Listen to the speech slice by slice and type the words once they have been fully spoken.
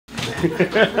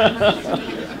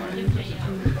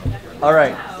All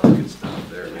right.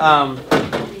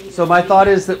 So my thought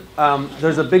is that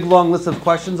there's a big long list of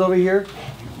questions over here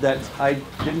that I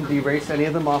didn't erase any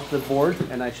of them off the board,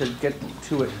 and I should get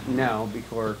to it now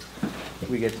before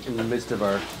we get in the midst of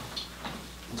our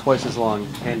twice as long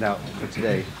handout for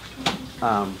today.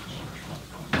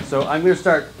 So I'm going to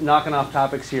start knocking off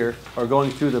topics here, or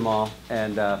going through them all,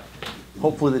 and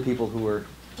hopefully the people who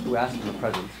asked them are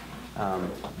present,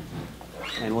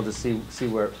 and we'll just see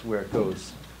where it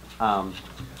goes.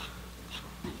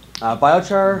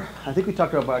 Biochar, I think we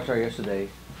talked about biochar yesterday,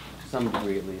 to some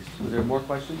degree at least. Was there more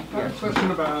questions? I have a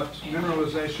question about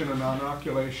mineralization and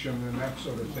inoculation and that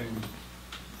sort of thing.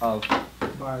 Of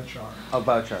biochar. Of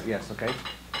biochar, yes, okay.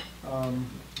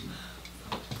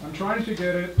 I'm trying to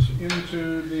get it into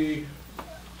through the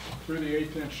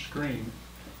 1/8" screen.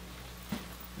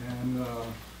 And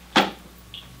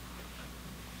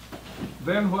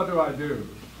then what do?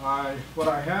 What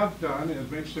I have done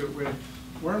is mixed it with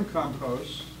worm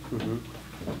compost. Mm-hmm.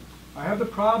 I have the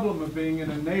problem of being in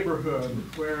a neighborhood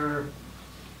where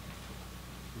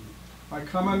I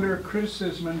come under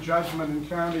criticism and judgment and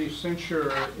county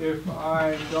censure if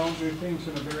I don't do things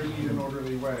in a very neat and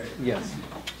orderly way. Yes.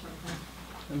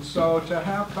 And so to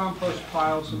have compost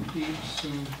piles and heaps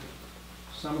and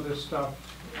some of this stuff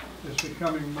is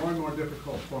becoming more and more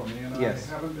difficult for me, and yes.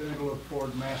 I haven't been able to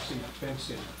afford massive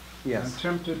fencing. Yes. I'm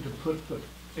tempted to put the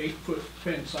 8-foot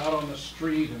fence out on the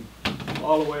street and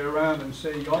all the way around and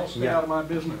say, y'all stay out of my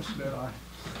business, but I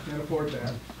can't afford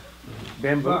that.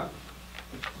 Bamboo? But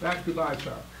back to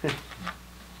biochar.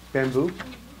 Bamboo?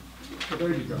 So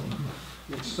there you go.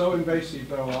 It's so invasive,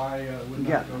 though, I would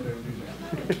not go there and do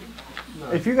that.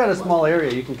 If you've got a small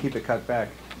area, you can keep it cut back.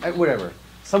 Whatever.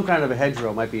 Some kind of a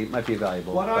hedgerow might be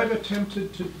valuable. What I've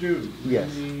attempted to do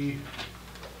yes. in the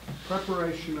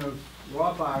preparation of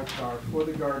raw biochar for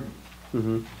the garden,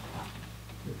 mm-hmm.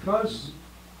 because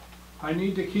I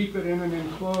need to keep it in an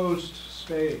enclosed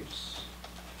space,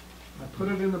 I put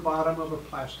it in the bottom of a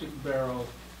plastic barrel,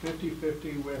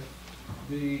 50-50 with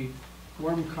the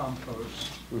worm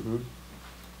compost. Mm-hmm.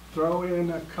 Throw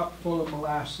in a cup full of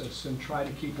molasses and try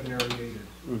to keep it aerated.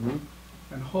 Mm-hmm.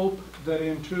 And hope that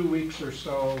in 2 weeks or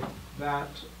so that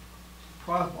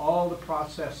all the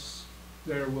process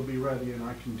there will be ready and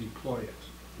I can deploy it.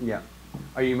 Yeah.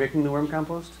 Are you making the worm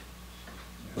compost?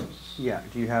 Yes. Yeah.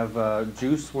 Do you have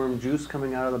worm juice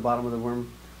coming out of the bottom of the worm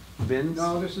bins?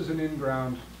 No, this is an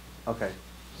in-ground okay.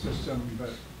 system.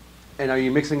 But and are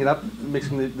you mixing it up,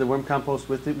 mixing the worm compost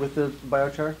with the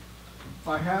biochar?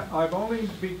 I've only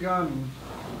begun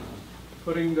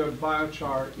putting the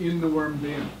biochar in the worm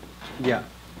bin. Yeah.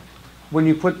 When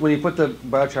you put the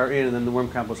biochar in and then the worm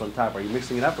compost on top, are you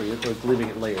mixing it up or are you leaving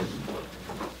it layered?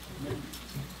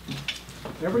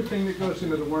 Everything that goes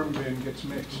into the worm bin gets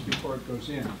mixed before it goes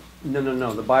in.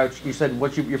 No. The biochar. You said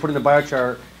you're putting the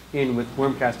biochar in with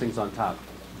worm castings on top,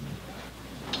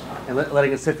 and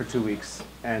letting it sit for 2 weeks.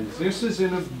 And this is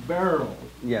in a barrel.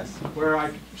 Yes. Where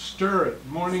I stir it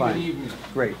morning Fine. and evening.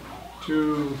 Great.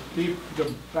 To keep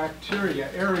the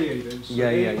bacteria aerated so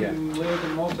they can live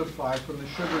and multiply from the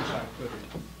sugars I put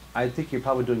in. I think you're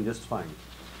probably doing just fine.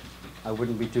 I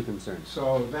wouldn't be too concerned.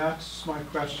 So that's my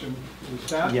question. Is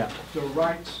that the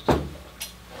right stuff?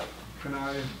 Can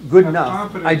I good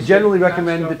enough? I generally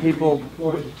recommend that people.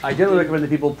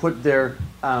 Put their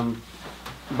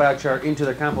biochar into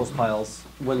their compost piles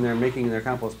when they're making their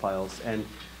compost piles, and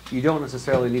you don't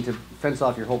necessarily need to fence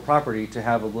off your whole property to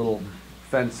have a little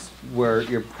fence where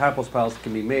your compost piles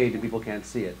can be made and people can't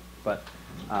see it. But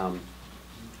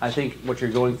I think what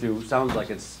you're going through sounds like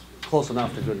it's close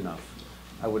enough to good enough.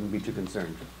 I wouldn't be too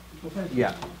concerned. Okay.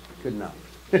 Yeah, good enough.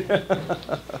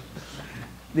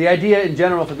 The idea in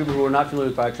general for people who are not familiar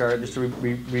with biochar, just to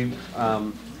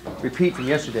repeat from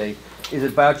yesterday, is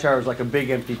that biochar is like a big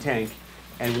empty tank,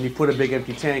 and when you put a big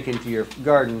empty tank into your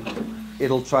garden,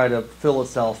 it'll try to fill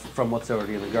itself from what's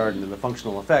already in the garden. And the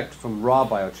functional effect from raw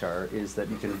biochar is that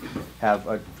you can have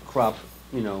a crop,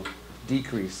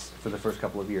 decrease for the first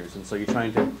couple of years. And so you're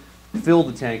trying to fill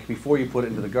the tank before you put it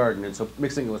into the garden. And so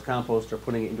mixing it with compost or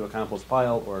putting it into a compost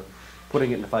pile or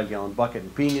putting it in a 5-gallon bucket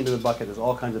and peeing into the bucket, there's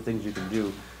all kinds of things you can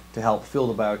do to help fill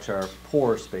the biochar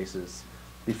pore spaces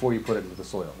before you put it into the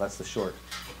soil. That's the short.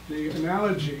 The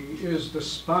analogy is the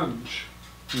sponge.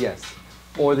 Yes.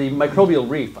 Or the microbial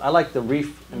reef. I like the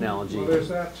reef analogy. Well, there's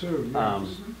that too,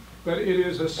 yes. But it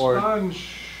is a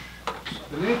sponge.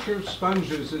 The nature of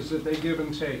sponges is that they give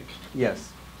and take.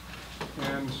 Yes.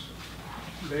 And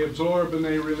they absorb and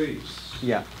they release.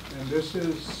 Yeah. And this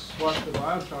is what the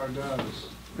biochar does.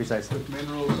 Precisely. With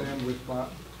minerals and with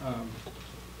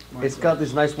It's got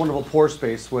this nice, wonderful pore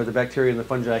space where the bacteria and the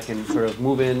fungi can sort of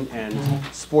move in and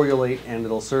sporulate, and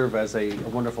it'll serve as a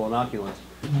wonderful inoculant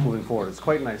moving forward. It's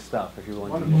quite nice stuff if you're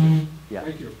willing to use it. Yeah.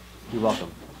 Thank you. You're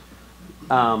welcome.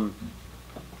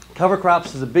 Cover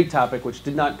crops is a big topic which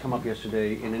did not come up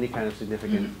yesterday in any kind of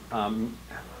significant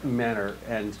manner,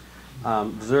 and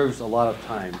deserves a lot of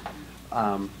time.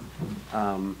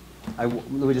 Let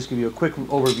me just give you a quick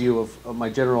overview of my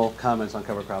general comments on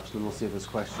cover crops, and then we'll see if there's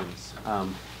questions.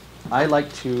 I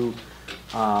like to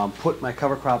put my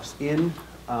cover crops in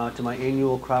to my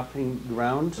annual cropping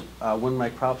ground when my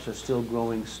crops are still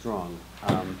growing strong.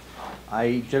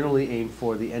 I generally aim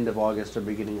for the end of August or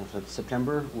beginning of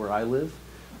September where I live.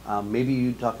 Maybe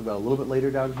you talk about a little bit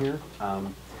later down here.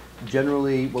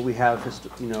 Generally, what we have,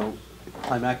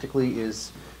 climatically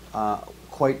is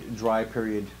quite dry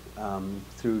period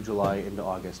through July into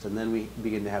August, and then we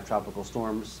begin to have tropical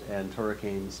storms and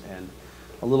hurricanes and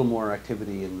a little more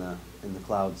activity in the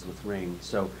clouds with rain.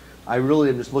 So I really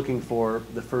am just looking for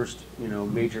the first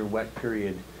major wet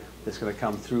period that's going to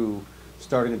come through,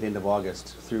 starting at the end of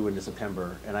August through into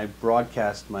September, and I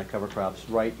broadcast my cover crops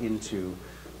right into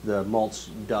the mulch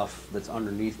duff that's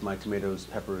underneath my tomatoes,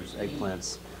 peppers,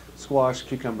 eggplants, squash,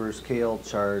 cucumbers, kale,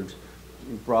 chard,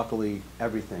 broccoli,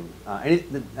 everything.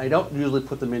 I don't usually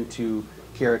put them into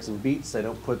carrots and beets. I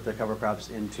don't put the cover crops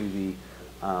into the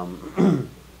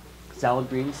salad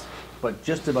greens, but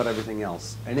just about everything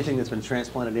else. Anything that's been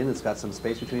transplanted in that's got some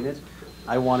space between it,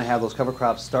 I want to have those cover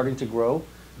crops starting to grow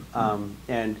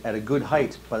and at a good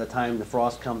height by the time the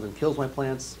frost comes and kills my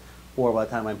plants, or by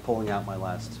the time I'm pulling out my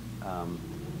last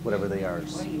whatever they are.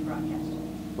 What are you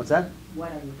broadcasting? What's that?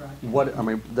 What are you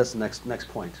broadcasting? That's the next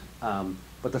point.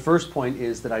 But the first point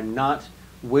is that I'm not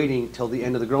waiting till the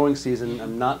end of the growing season.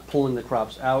 I'm not pulling the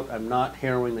crops out. I'm not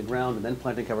harrowing the ground and then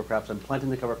planting cover crops. I'm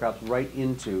planting the cover crops right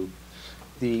into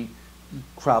the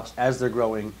crops as they're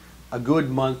growing a good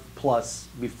month plus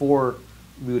before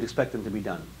we would expect them to be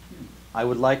done. I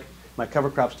would like my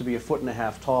cover crops to be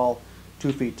 1.5 feet tall,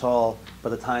 2 feet tall by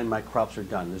the time my crops are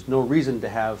done. There's no reason to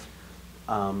have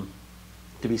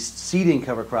to be seeding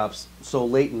cover crops so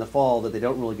late in the fall that they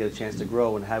don't really get a chance to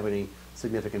grow and have any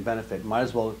significant benefit. Might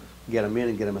as well get them in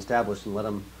and get them established and let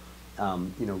them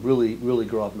really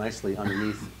grow up nicely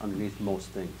underneath most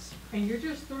things. And you're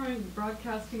just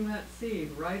broadcasting that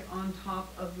seed right on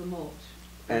top of the mulch.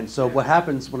 And so what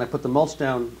happens when I put the mulch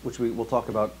down, which we will talk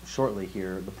about shortly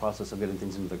here, the process of getting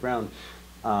things into the ground,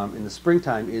 in the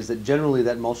springtime, is that generally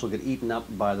that mulch will get eaten up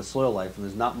by the soil life, and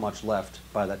there's not much left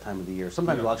by that time of the year.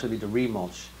 Sometimes you'll actually need to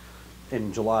remulch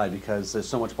in July because there's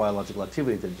so much biological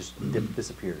activity that it just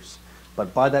disappears.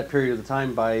 But by that period of the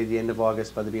time, by the end of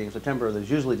August, by the beginning of September,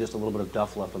 there's usually just a little bit of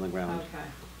duff left on the ground.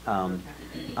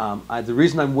 Okay. The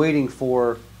reason I'm waiting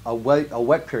for a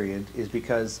wet period is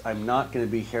because I'm not going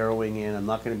to be harrowing in, I'm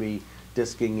not going to be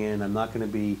disking in, I'm not going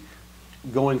to be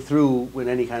going through in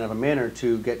any kind of a manner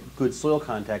to get good soil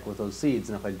contact with those seeds.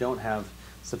 And if I don't have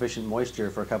sufficient moisture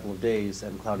for a couple of days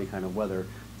and cloudy kind of weather,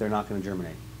 they're not going to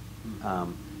germinate.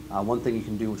 One thing you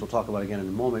can do, which we'll talk about again in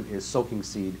a moment, is soaking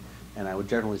seed. And I would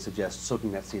generally suggest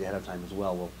soaking that seed ahead of time as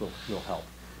well will help.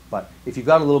 But if you've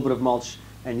got a little bit of mulch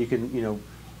and you can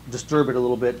disturb it a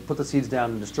little bit, put the seeds down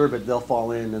and disturb it, they'll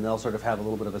fall in and they'll sort of have a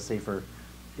little bit of a safer,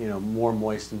 more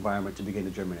moist environment to begin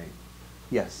to germinate.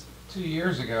 Yes? 2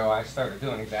 years ago, I started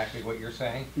doing exactly what you're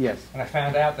saying. Yes. And I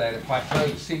found out that if I throw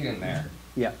the seed in there,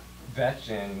 Yeah. vetch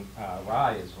and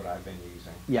rye is what I've been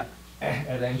using. Yeah.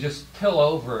 And then just till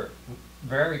over it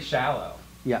very shallow.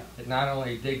 Yeah. It not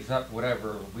only digs up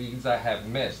whatever weeds I have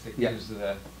missed, it gives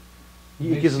the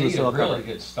new gives them the seed soil a really cover.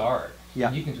 good start. Yeah.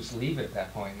 And you can just leave it at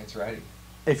that point and it's ready.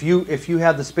 If you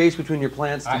have the space between your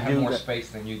plants to I have do more that,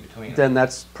 space than you between then them.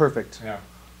 that's perfect. Yeah.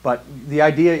 But the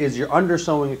idea is you're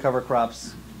undersowing your cover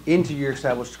crops into your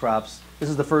established crops. This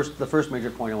is the first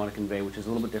major point I want to convey, which is a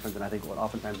little bit different than I think what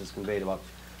oftentimes is conveyed about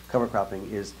cover cropping,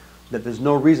 is that there's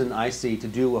no reason I see to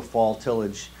do a fall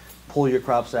tillage, pull your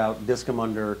crops out, disc them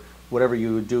under, whatever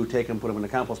you would do, take them, put them in a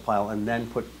compost pile, and then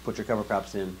put your cover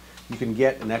crops in. You can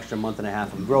get an extra 1.5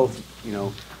 months of growth,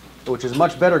 which is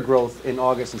much better growth in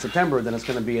August and September than it's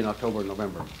going to be in October and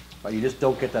November. But you just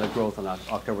don't get that growth in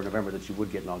October and November that you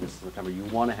would get in August and September. You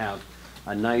want to have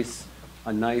a nice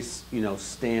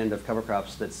stand of cover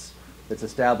crops that's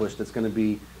established. That's going to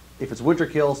be, if it's winter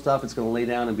kill stuff, it's going to lay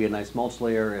down and be a nice mulch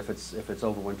layer. If it's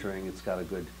overwintering, it's got a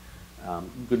good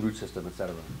root system,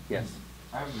 etc. Yes.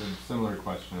 I have a similar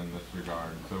question in this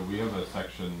regard. So we have a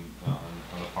section on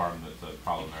the farm that's a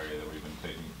problem area that we're going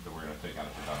to take out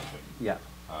of production. Yeah.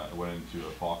 It went into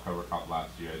a fall cover crop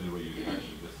last year. I did what you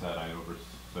actually just said. I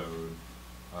oversowed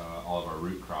all of our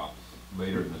root crops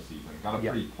later in the season. Got got a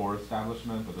Yeah. pretty poor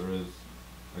establishment, but there is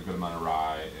a good amount of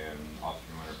rye and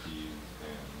Austrian winter peas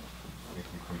and I think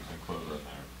some crimson clover in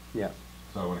there. Yeah.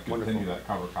 So I want to Wonderful. continue that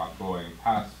cover crop going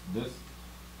past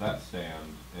that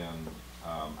stand, and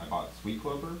I bought sweet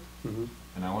clover, Mm-hmm.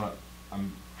 and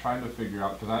I'm trying to figure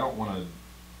out, because I don't want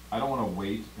to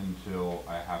wait until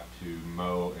I have to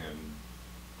mow and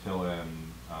till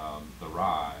in the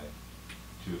rye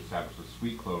to establish the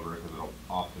sweet clover, because it'll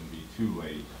often be too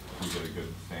late to get a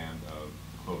good stand of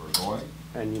clover going.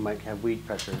 And you might have weed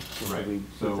pressure with the Right. weed,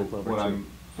 So with the clover what too. I'm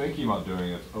thinking about doing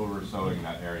is over sowing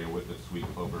that area with the sweet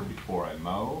clover before I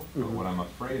mow. But Mhm. what I'm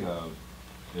afraid of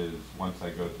is once I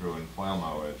go through and flail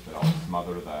mow it, that I'll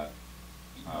smother that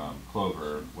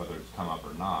clover, whether it's come up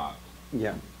or not.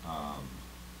 Yeah.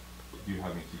 Do you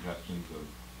have any suggestions of?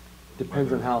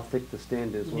 Depends on whether- how thick the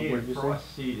stand is. What did you say?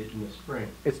 Frost seed it in the spring.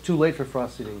 It's too late for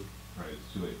frost seeding. Right,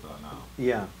 it's too late for that now.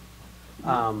 Yeah.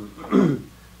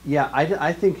 Yeah,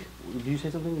 I think, did you say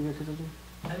something? Did you say something?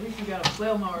 At least you got a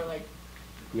flail mower like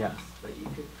Yeah. this, but you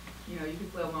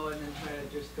could flail mow it and then try to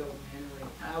just go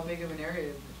manually. How big of an area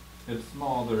is it? It's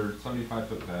small, they're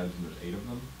 75-foot beds and there's 8 of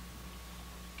them.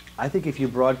 I think if you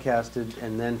broadcasted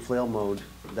and then flail mowed,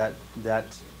 that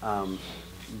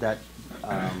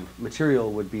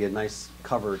material would be a nice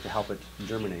cover to help it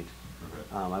germinate.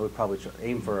 Okay. I would probably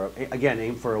aim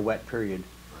for a wet period,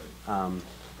 Right.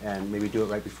 and maybe do it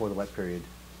right before the wet period.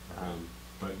 Okay.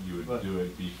 But you would do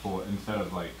it before, instead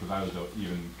of like, because I was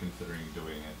even considering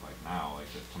doing it like now,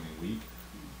 like this coming week.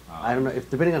 I don't know, if,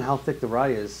 depending on how thick the rye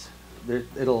is, it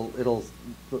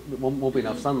won't be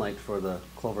enough sunlight for the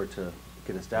clover to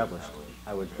get established,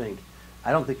 I would Okay. think.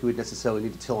 I don't think you would necessarily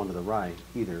need to till under the rye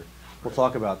either. We'll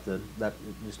talk about that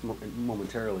just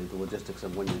momentarily, the logistics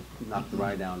of when you knock the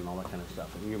rye down and all that kind of stuff.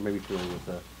 And you're maybe dealing with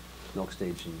the milk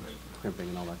stage and crimping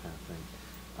and all that kind of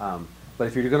thing. But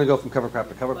if you're gonna go from cover crop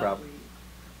to cover crop,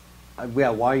 Buckwheat. yeah,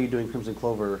 why are you doing crimson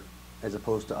clover as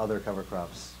opposed to other cover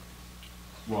crops?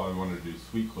 Well, I wanted to do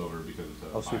sweet clover because it's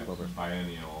Oh, sweet clover.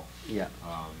 biennial, Yeah,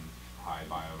 high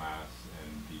biomass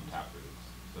and deep taproots.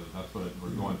 So that's what we're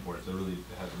going for. It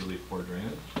has really poor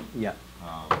drainage. yeah,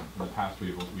 In the past,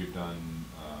 we've done,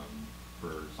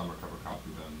 for summer cover crops,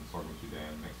 we've done sorghum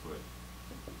Sudan mixed with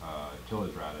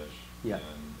tillage radish. Yeah.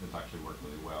 And it's actually worked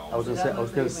really well. I was gonna say, That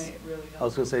looks like it might really I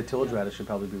was gonna say tillage Yeah. radish should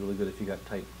probably be really good if you got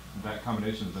tight. That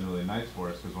combination has been really nice for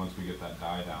us, because once we get that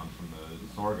dye down from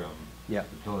the sorghum, Yeah.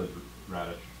 the tillage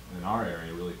radish in our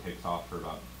area really takes off for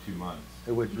about 2 months.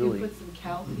 It would You really, can put some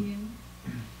calcium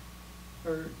in,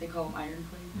 or they call them iron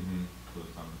clay. Mm-hmm. For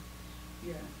the summer.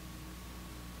 Yeah,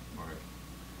 Okay.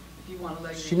 if you want to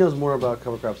like. she knows more about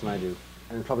cover crops than I do,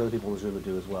 and probably other people in this room that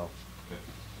do as well.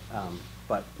 Okay.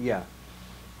 But yeah,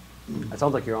 it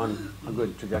sounds like you're on a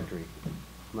good trajectory.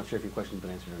 I'm not sure if your question's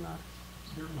been answered or not.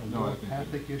 Is there an No, I think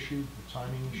allopathic issue, the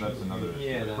timing issue? That's another issue.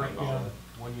 Yeah, that that- we're Break involved down,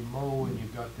 in. when you mow and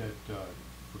you've got that,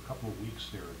 for a couple of weeks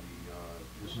there,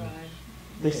 the, isn't it? Rye.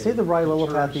 They say the rye Conservative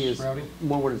allopathy is sprouting?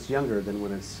 more when it's younger than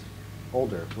when it's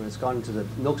older. When it's gone into the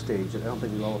milk stage, I don't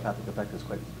think the allopathic effect is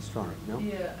quite strong, no?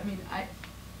 Yeah, I mean,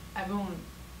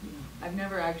 I've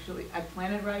never actually, I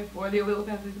planted rye for the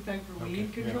allopathic effect for Okay,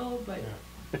 weed yeah, control, but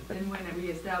yeah. then when we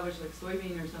establish like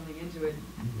soybean or something into it,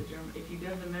 if you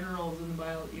have the minerals and the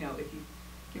if you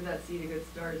give that seed a good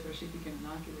start, especially if you can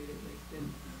inoculate it, like,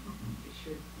 then it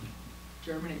should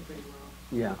germinate pretty well.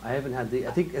 Yeah, I haven't had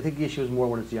I think the issue is more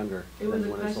when it's younger It was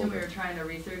than a when it's question we older. were trying to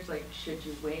research, like, should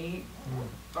you wait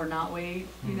Mm. or not wait,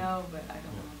 you Mm. know, but I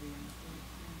don't know the answer.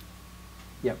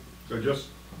 Yep, So just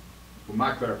for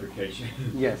my clarification,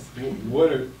 yes.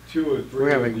 what are 2 or 3 We're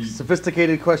of having the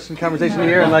sophisticated conversation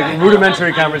here and like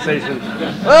rudimentary conversation.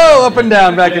 Oh, up and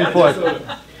down, back and forth.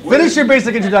 Finish your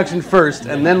basic introduction first,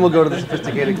 and then we'll go to the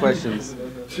sophisticated questions.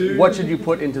 What should you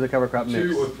put into the cover crop mix?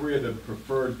 2 or 3 of the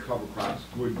preferred cover crops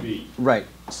would be? Right.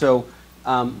 So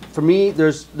for me,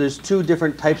 there's 2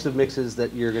 different types of mixes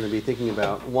that you're going to be thinking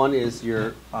about. One is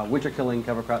your winter-killing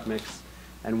cover crop mix,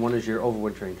 and one is your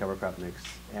overwintering cover crop mix.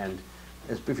 And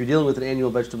if you're dealing with an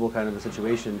annual vegetable kind of a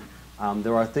situation,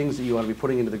 there are things that you want to be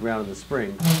putting into the ground in the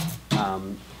spring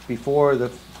before the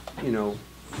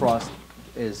frost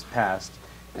is passed,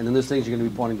 and then there's things you're going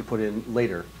to be wanting to put in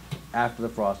later after the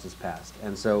frost is passed.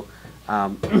 And so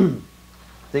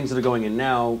things that are going in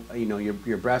now,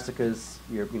 your brassicas,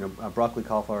 your broccoli,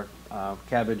 cauliflower,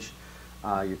 cabbage,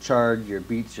 your chard, your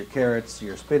beets, your carrots,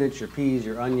 your spinach, your peas,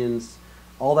 your onions,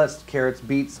 all that's carrots,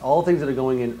 beets, all things that are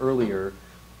going in earlier.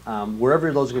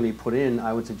 Wherever those are going to be put in,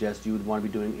 I would suggest you would want to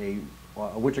be doing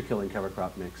a winter killing cover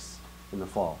crop mix in the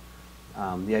fall.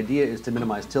 The idea is to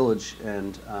minimize tillage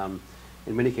and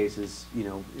in many cases,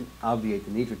 obviate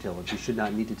the need for tillage. You should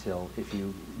not need to till if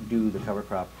you do the cover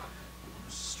crop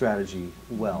strategy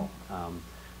well.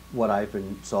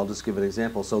 So I'll just give an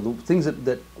example. So the things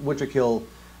that winter kill,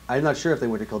 I'm not sure if they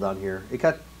winter kill down here. It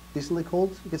got decently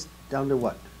cold. It gets down to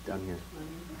what down here?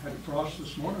 I had frost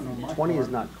this morning on my 20 is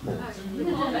car. not cold.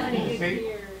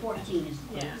 14 is,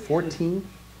 Yeah. 14?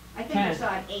 I think I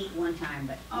saw it 8 one time,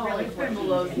 but Oh, really it's been 14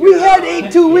 below is- We had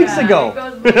 8 2 weeks Yeah, ago. it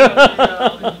goes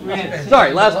below zero.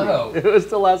 Sorry, last Hello. week. It was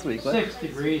still last week. What? 6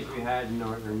 degrees we had in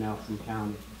northern Nelson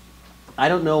County. I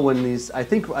don't know when these. I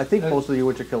think most of your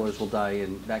winter killers will die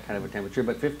in that kind of a temperature,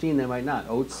 but 15 they might not.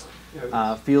 Oats,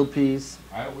 field peas.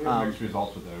 We have mixed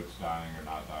results with oats dying or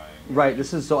not dying. Right.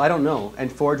 This is so I don't know. And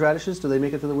forage radishes, do they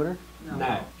make it through the winter? No.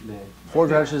 No.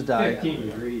 Forage radishes die. 15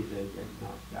 degrees they get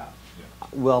knocked out.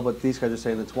 Well, but these guys are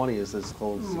saying the 20 is as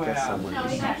cold as it gets Well, somewhere. No,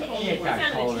 it got to 8 It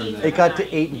got colder than It got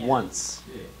to 8 once.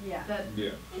 Yeah. That, Yeah.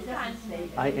 It doesn't say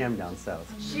that. I am down south.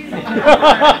 she's a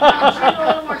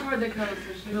little more toward the coast,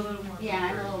 so she's a little more. Yeah,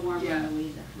 I'm a little warmer Yeah. than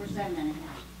Louisa. We're 7.5.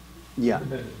 Yeah.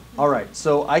 All right.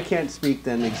 So I can't speak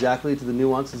then exactly to the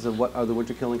nuances of what are the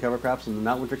winter killing cover crops and the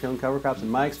not winter killing cover crops. In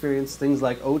my experience, things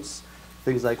like oats,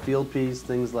 things like field peas,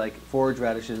 things like forage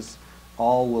radishes,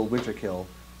 all will winter kill,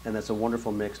 and that's a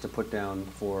wonderful mix to put down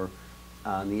for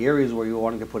in the areas where you're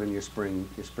wanting to put in your spring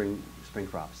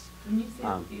crops. When you say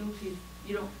Um, field peas,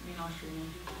 you don't mean Austrian.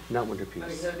 Not winter Okay,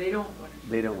 peas. so they don't winter.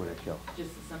 They don't winter kill. Just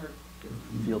the summer.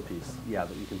 Field peas, yeah,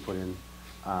 that you can put in.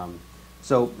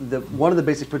 So one of the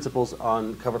basic principles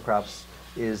on cover crops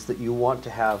is that you want to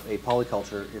have a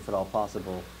polyculture, if at all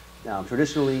possible.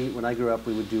 Traditionally, when I grew up,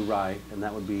 we would do rye, and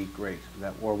that would be great.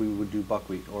 Or we would do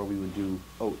buckwheat, or we would do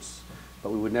oats,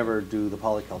 but we would never do the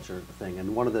polyculture thing.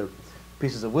 And one of the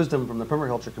pieces of wisdom from the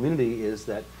permaculture community is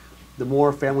that the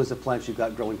more families of plants you've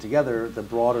got growing together, the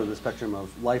broader the spectrum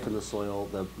of life in the soil,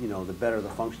 the better the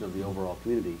function of the overall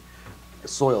community,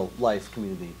 soil life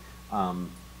community.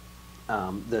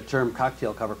 The term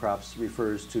cocktail cover crops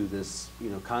refers to this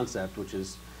concept, which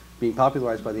is being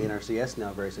popularized by the NRCS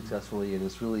now very successfully, and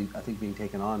it's really, I think, being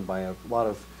taken on by a lot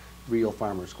of real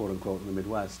farmers, quote unquote, in the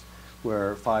Midwest,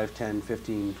 where 5, 10,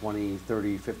 15, 20,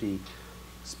 30, 50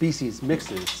 species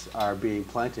mixes are being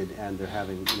planted, and they're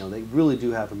having, they really do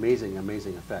have amazing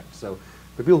effects. So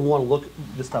for people who want to look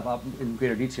this stuff up in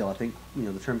greater detail, I think,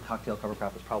 the term cocktail cover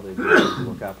crop is probably a good thing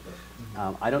to look up.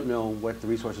 I don't know what the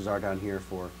resources are down here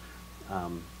for,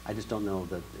 I just don't know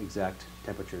the exact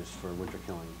temperatures for winter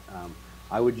killing.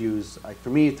 I would use, for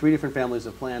me, 3 different families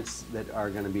of plants that are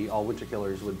going to be all winter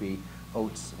killers would be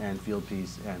oats and field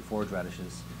peas and forage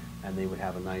radishes, and they would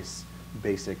have a nice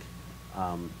basic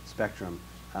spectrum.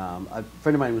 A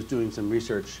friend of mine was doing some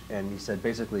research, and he said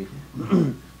basically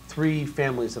 3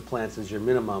 families of plants is your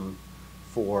minimum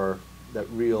for that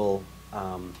real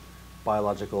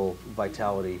biological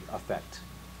vitality effect.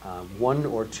 1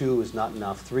 or 2 is not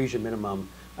enough. 3 is your minimum.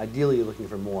 Ideally, you're looking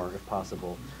for more if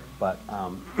possible. But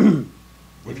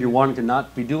if you're wanting to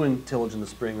not be doing tillage in the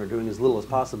spring or doing as little as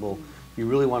possible, you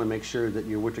really want to make sure that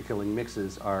your winter killing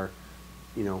mixes are,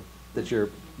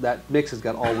 that mix has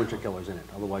got all winter killers in it.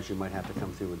 Otherwise, you might have to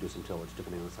come through and do some tillage,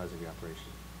 depending on the size of your operation.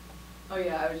 Oh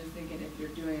yeah, I was just thinking if you're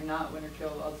doing a not winter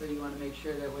kill, also you want to make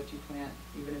sure that what you plant,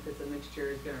 even if it's a mixture,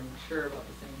 is going to mature about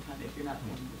the same time if you're not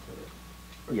planting to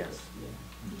it. Yes.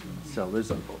 So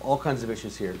there's all kinds of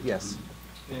issues here. Yes.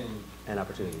 And And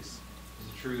opportunities. is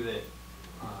it true that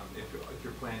if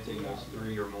you're planting those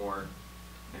 3 or more,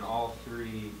 and all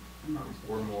 3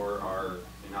 or more are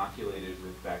inoculated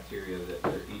with bacteria, that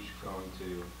they're each going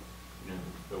to,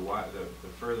 the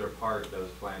further apart those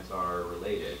plants are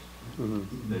related,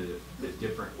 Mm-hmm. the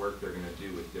different work they're going to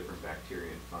do with different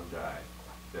bacteria and fungi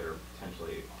that are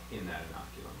potentially in that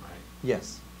inoculum, right?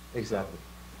 Yes, exactly.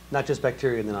 Not just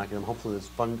bacteria in the inoculum. Hopefully, there's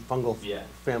fungal Yeah.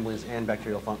 families and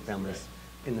bacterial families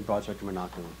in the broad spectrum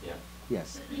inoculum. Yeah.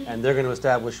 Yes, and they're going to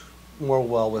establish more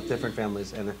well with different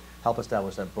families and help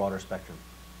establish that broader spectrum,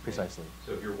 precisely.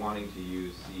 So if you're wanting to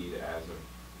use seed as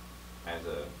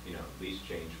a least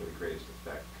change for the greatest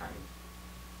effect kind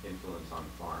of influence on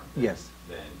the farm, Yes.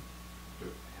 then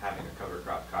having a cover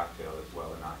crop cocktail that's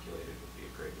well inoculated would be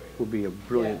a great way to. Would be a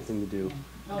brilliant Yes. thing to do.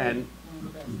 Oh, And one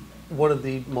of the best. one of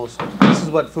the most, this is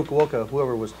what Fukuoka,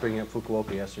 whoever was bringing up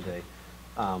Fukuoka yesterday,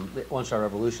 the One-Star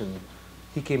Revolution,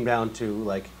 he came down to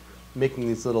like making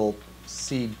these little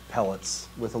seed pellets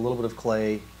with a little bit of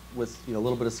clay, with a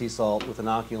little bit of sea salt, with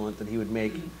inoculant that he would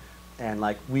make, and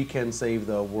like, we can save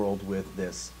the world with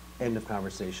this. End of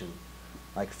conversation.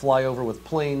 Like, fly over with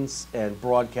planes and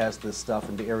broadcast this stuff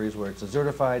into areas where it's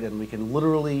desertified, and we can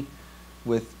literally,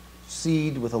 with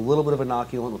seed, with a little bit of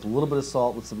inoculant, with a little bit of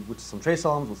salt, with some trace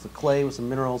elements, with the clay, with some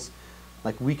minerals,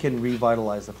 like, we can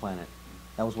revitalize the planet.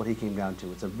 That was what he came down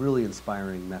to. It's a really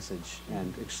inspiring message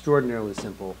and extraordinarily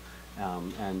simple,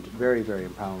 and very, very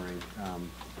empowering,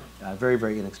 very,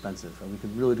 very inexpensive. We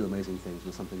could really do amazing things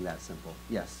with something that simple.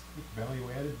 Yes? Value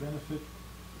added benefit,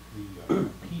 the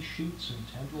pea shoots and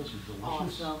tendrils are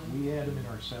delicious. Awesome. We add them in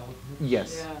our salad mix.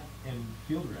 Yes. Yeah. And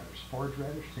field radish, forage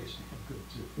radish tastes good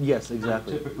too. Yes,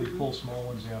 exactly. Typically pull small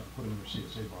ones out, put them in their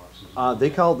CSA boxes.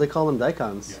 They call them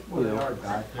daikons. Yeah. You Well, they know. are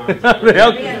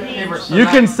daikons. They were You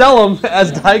can sell them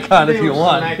as daikon if They you were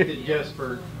want. selected just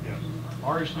for,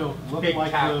 Ours don't look Big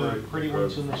like the taproot. pretty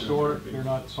ones in the store. They're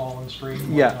not Solon Stream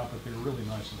and Yeah. whatnot, but they're really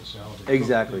nice in the salad. They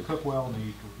Exactly. They cook well and they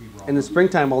eat raw. In the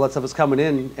springtime, all that stuff is coming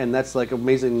in, and that's like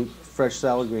amazing fresh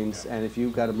salad greens. And if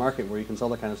you've got a market where you can sell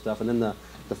that kind of stuff, and then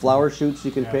the flower shoots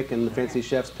you can Yeah. pick, and the fancy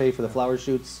chefs pay for the flower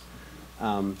shoots.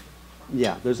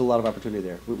 Yeah, there's a lot of opportunity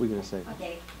there. What were you gonna say?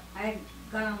 Okay, I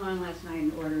got online last night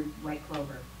and ordered white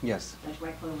clover. Yes, That's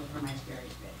white clover for my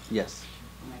asparagus bed. yes.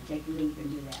 I'm gonna take the leap and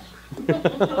do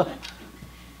that.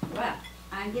 Well,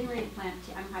 I'm getting ready to plant,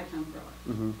 I'm a high-tone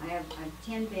grower. Mhm. I have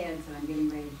 10 beds that I'm getting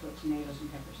ready to put tomatoes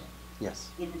and peppers Yes.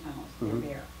 in the tunnels. They're Mhm.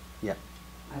 bare. Yeah.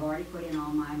 I've already put in all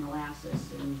my molasses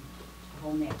and the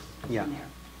whole mix Yeah. in there.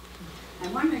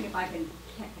 I'm wondering if I can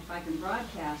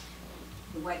broadcast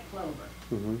the white clover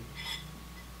Mm-hmm.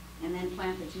 and then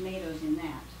plant the tomatoes in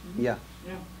that. Yeah.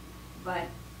 Yeah. But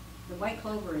the white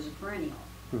clover is a perennial.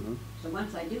 Mm-hmm. So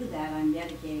once I do that, I'm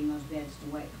dedicating those beds to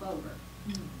white clover,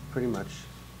 Pretty much.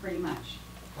 pretty much.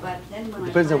 But then when I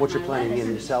Depends on plant what you're my planting in your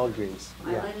lettuces- salad greens.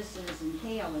 My Yeah. lettuces and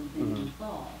kale and things in Mhm.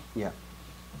 fall, Yeah.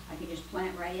 I could just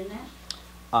plant right in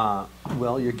that?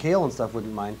 Well, your kale and stuff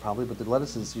wouldn't mind probably, but the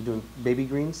lettuces, you're doing baby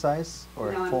green size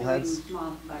or No, full I'm heads? doing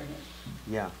small butterheads.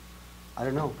 Yeah. I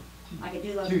don't know. I could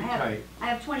do those, Too tight. I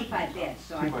have 25 beds,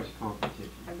 so too much competition.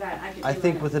 I've got, I could do I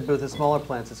think it. with the smaller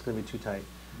plants, it's going to be too tight.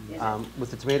 Is it?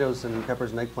 With the tomatoes and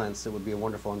peppers and eggplants, it would be a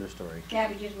wonderful understory.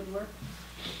 Cabbages would work?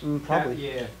 Probably.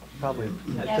 Yeah. Probably.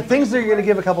 Yeah. The things that you're going to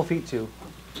give a couple feet to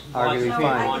are going to be So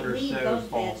fine. I could leave so those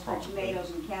fall beds for probably.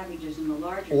 tomatoes and cabbages and the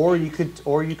larger Or beds.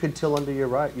 you could till under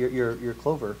your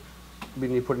clover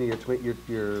when you put in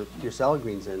your salad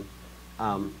greens in.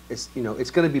 It's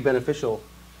it's going to be beneficial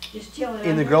Just till it in the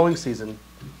under? growing season,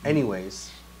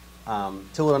 anyways.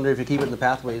 Till it under if you keep it in the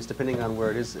pathways, depending on where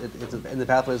it is. It's in the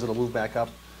pathways, it'll move back up.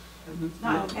 It's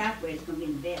not in the pathway, it's gonna be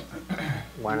in the bed,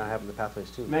 Why not have it in the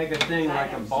pathways too? Make a thing I like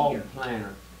a have bulb cedar. planter.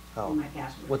 in Oh, my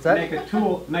pathway. what's Make that?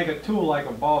 a tool like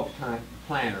a bulb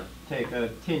planter. Take a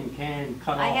tin can,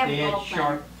 cut I off have the a edge bulb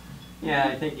sharp. Yeah,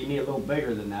 I think you need a little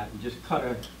bigger than that. You just cut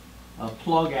a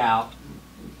plug out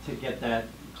to get that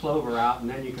clover out, and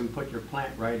then you can put your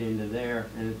plant right into there,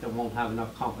 and it won't have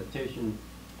enough competition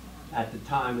at the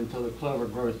time until the clover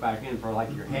grows back in for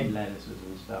like your head lettuces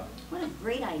and stuff. What a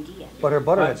great idea. But our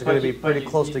butterheads are going to be But pretty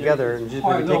close together, and it's you're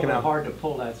going to be taking out. hard to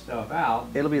pull that stuff out.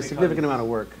 It'll be a because significant amount of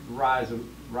work.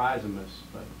 Rhizomous,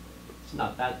 but it's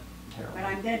not that terrible. But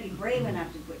I'm gonna be brave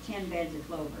enough to put 10 beds of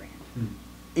clover in.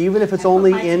 Even if it's I put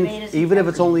only my in, tomatoes and even if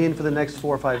it's peppers. only in for the next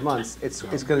 4 or 5 months, it's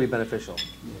going to be beneficial.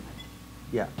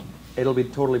 Yeah, it'll be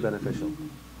totally beneficial.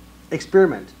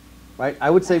 Experiment, right? I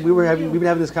would say we've been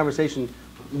having this conversation.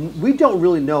 We don't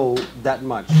really know that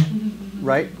much,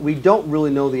 right? We don't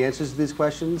really know the answers to these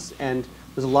questions, and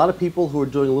there's a lot of people who are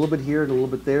doing a little bit here and a little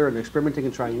bit there, and experimenting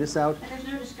and trying this out. And there's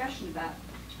no discussion about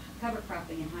cover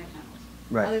cropping in high tunnels.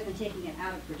 Right. Other than taking it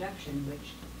out of production,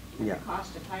 which, at Yeah. the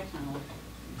cost of high tunnel,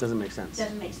 Doesn't make sense.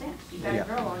 doesn't make sense. You've Yeah.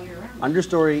 gotta grow all year round.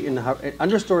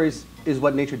 Understories is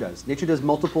what nature does. Nature does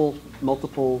multiple,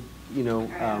 All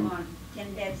right, I'm on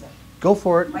 10 beds of. go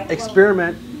for it, Right.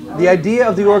 experiment. The idea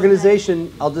of the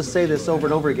organization, I'll just say this over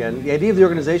and over again, the idea of the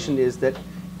organization is that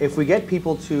if we get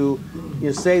people to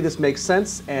say this makes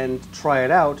sense and try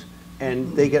it out,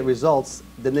 and they get results,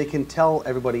 then they can tell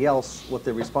everybody else what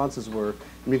their responses were,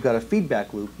 and we've got a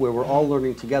feedback loop where we're all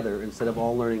learning together instead of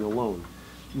all learning alone.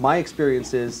 My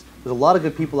experience is there's a lot of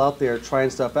good people out there trying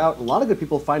stuff out, a lot of good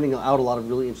people finding out a lot of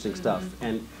really interesting stuff,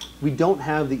 and we don't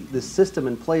have the system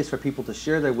in place for people to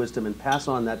share their wisdom and pass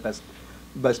on that best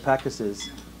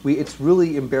practices. It's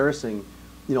really embarrassing.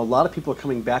 A lot of people are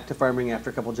coming back to farming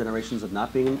after a couple generations of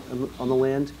not being on the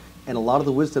land, and a lot of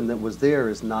the wisdom that was there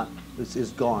is gone,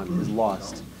 is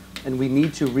lost. And we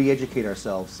need to re-educate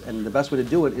ourselves, and the best way to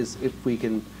do it is if we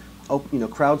can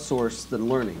crowdsource the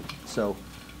learning. So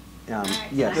All right,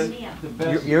 yes, sign me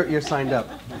up. you're signed up.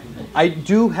 I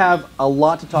do have a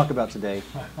lot to talk about today.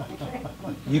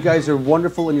 You guys are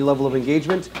wonderful in your level of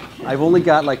engagement. I've only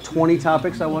got like 20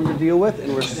 topics I wanted to deal with,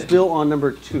 and we're still on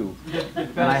number 2.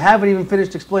 And I haven't even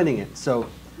finished explaining it. So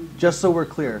just so we're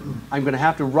clear, I'm going to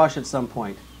have to rush at some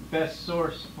point. best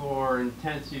source for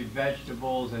intensive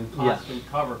vegetables and constant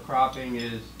cover cropping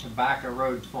is Tobacco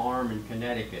Road Farm in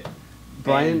Connecticut.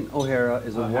 Brian O'Hara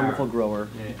is a O'Hara. wonderful grower.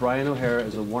 Yeah. Brian O'Hara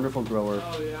is a wonderful grower.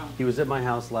 Oh, yeah. He was at my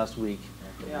house last week.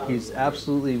 Yeah. He's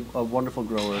absolutely a wonderful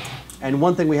grower. And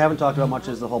one thing we haven't talked about much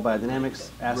is the whole biodynamics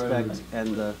aspect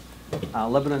and the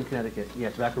Lebanon, Connecticut. Yeah,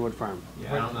 Tobacco Road Farm.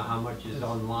 Yeah, I don't know how much is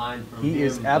online from He him,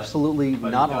 is absolutely but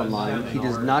he not does online. send He an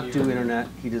does alert not here. do internet.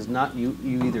 He does not. You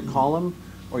either call him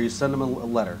or you send him a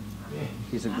letter.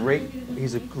 He's a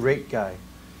great guy.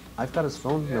 I've got his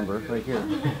phone number right here.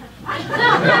 Excuse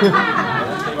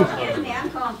me, I'm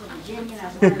calling from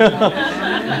Virginia, and I was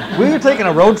wondering. We were taking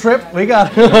a road trip. We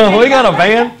got we got a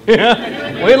van.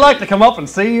 We'd like to come up and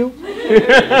see you.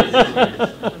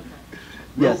 Real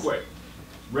Yes. quick,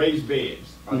 raised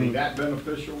beds, are they that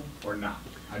beneficial or not?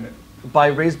 I know. By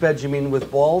raised beds, you mean with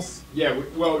balls? Yeah,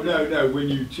 well, no, when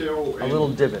you till. A little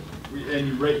divot.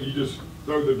 And you just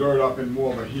throw the dirt up in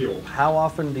more of a hill. How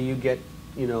often do you get,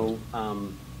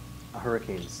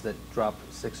 hurricanes that drop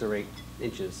 6 or 8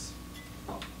 inches?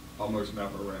 Almost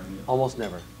never around here. Almost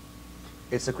never.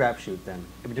 It's a crapshoot then.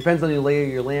 It depends on the layer of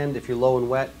your land. If you're low and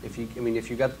wet, if you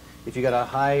got a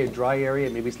high or dry area,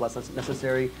 maybe it's less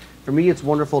necessary. For me, it's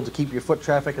wonderful to keep your foot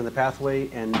traffic in the pathway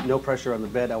and no pressure on the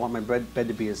bed. I want my bed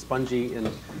to be as spongy and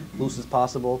loose as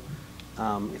possible.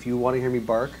 If you want to hear me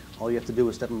bark, all you have to do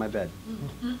is step in my bed.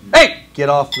 Hey, get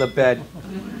off the bed.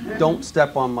 Don't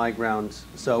step on my ground.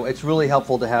 So it's really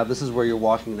helpful to have, this is where you're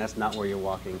walking, that's not where you're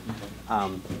walking.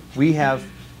 We have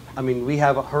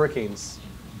hurricanes.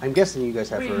 I'm guessing you guys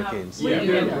have hurricanes. We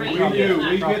do, we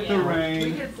get the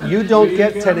rain. You don't We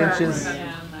get get 10 the inches.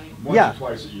 Once Yeah. or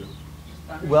twice a year.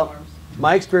 Well,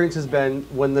 my experience has been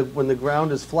when the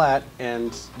ground is flat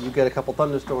and you get a couple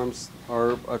thunderstorms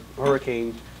or a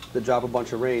hurricane that drop a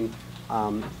bunch of rain,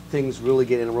 things really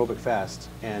get anaerobic fast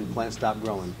and plants stop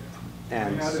growing. I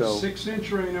And had a so,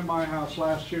 6-inch rain in my house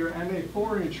last year and a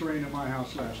 4-inch rain in my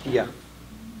house last year. yeah,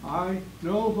 I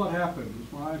know what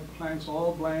happens. My plants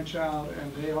all blanch out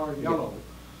and they are yellow.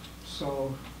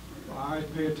 So I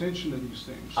pay attention to these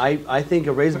things. I think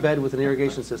a raised bed with an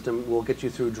irrigation system will get you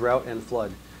through drought and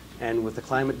flood. And with the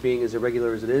climate being as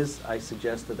irregular as it is, I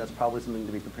suggest that that's probably something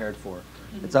to be prepared for.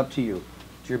 It's up to you.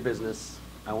 It's your business.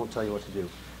 I won't tell you what to do.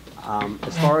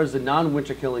 As far as the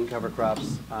non-winter killing cover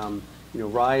crops,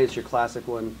 rye is your classic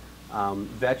one.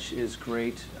 Vetch is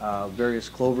great. Various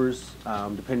clovers,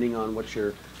 depending on what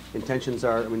your intentions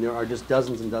are. I mean, there are just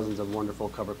dozens and dozens of wonderful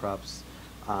cover crops.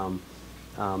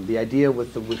 The idea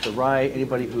with the rye,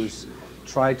 anybody who's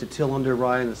tried to till under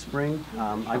rye in the spring,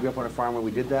 I grew up on a farm where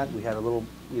we did that. We had a little,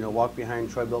 walk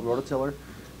behind Troy-built rototiller,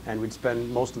 and we'd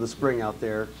spend most of the spring out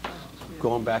there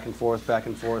going back and forth, back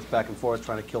and forth, back and forth,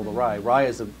 trying to kill the rye. Rye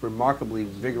is a remarkably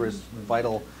vigorous,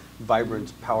 vital,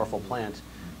 vibrant, powerful plant.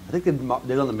 I think they've done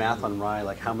the math on rye,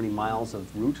 like how many miles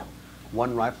of root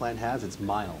one rye plant has. It's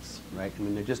miles, right? I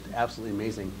mean, they're just absolutely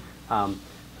amazing.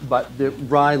 But the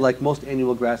rye, like most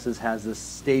annual grasses, has this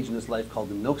stage in its life called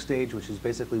the milk stage, which is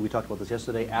basically, we talked about this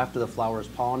yesterday, after the flower is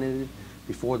pollinated,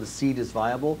 before the seed is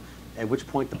viable, at which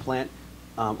point the plant,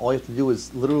 all you have to do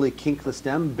is literally kink the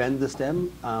stem, bend the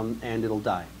stem, and it'll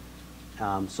die.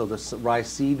 So the rye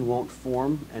seed won't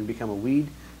form and become a weed,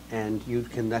 and you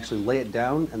can actually lay it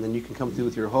down, and then you can come through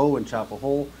with your hoe and chop a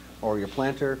hole, or your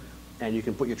planter, and you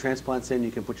can put your transplants in, you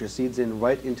can put your seeds in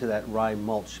right into that rye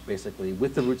mulch, basically,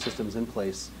 with the root systems in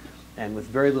place, and with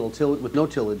very little with no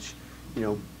tillage,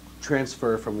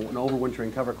 transfer from an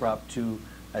overwintering cover crop to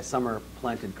a summer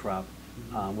planted crop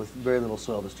with very little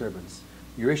soil disturbance.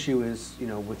 Your issue is,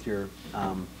 with your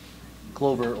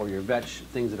clover or your vetch,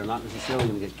 things that are not necessarily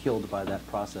going to get killed by that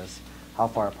process. How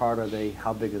far apart are they?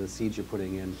 How big are the seeds you're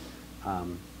putting in?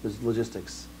 There's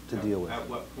logistics to deal with. At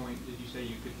what point did you say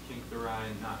you could kink the rye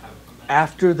and not have it come back?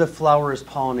 After the flower is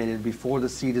pollinated, before the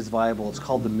seed is viable, it's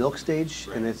called the milk stage,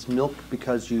 and it's milk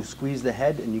because you squeeze the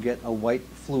head and you get a white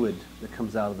fluid that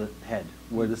comes out of the head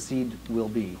where the seed will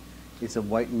be. It's a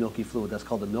white milky fluid. That's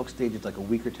called the milk stage. It's like a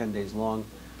week or 10 days long.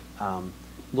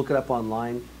 Look it up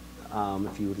online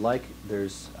if you would like.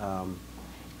 There's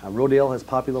Rodale has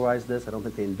popularized this. I don't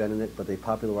think they invented it, but they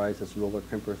popularized this roller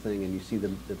crimper thing, and you see the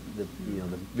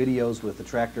videos with the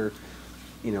tractor,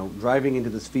 driving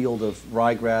into this field of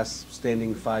ryegrass,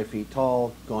 standing 5 feet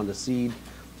tall, gone to seed,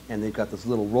 and they've got this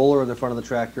little roller in the front of the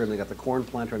tractor, and they've got the corn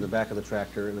planter in the back of the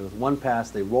tractor, and with one pass,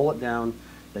 they roll it down,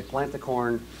 they plant the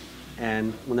corn,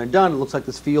 and when they're done, it looks like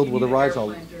this field with the rye's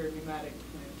all. Planter, pneumatic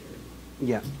planter.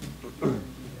 Yeah,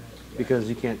 because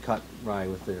you can't cut rye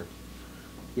with their,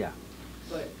 yeah.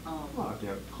 But, Well, if you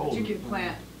have but cold. you can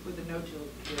plant with a no-till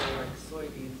like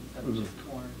soybeans instead of just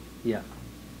corn. Yeah.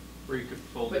 Or you could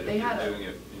fold But it, they if had you're a- doing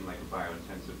it in like a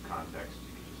biointensive context,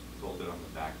 you could just fold it on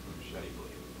the back of the machete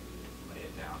blade, and lay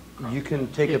it down. across You the can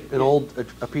bed. take an old,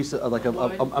 a piece of, like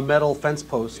a metal fence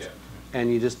post, Yeah.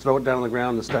 and you just throw it down on the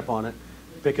ground and step on it,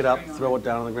 pick it up, String on throw it. it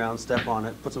down on the ground, step on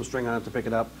it, put some string on it to pick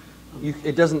it up.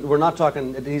 It doesn't, we're not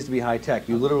talking, it needs to be high tech.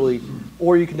 You literally,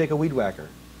 or you can take a weed whacker,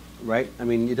 right? I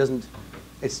mean, it doesn't,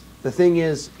 the thing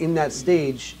is, in that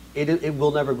stage, it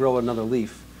will never grow another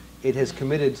leaf. It has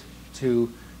committed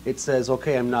to, it says,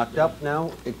 okay, I'm knocked up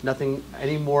now, it's nothing,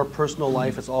 any more personal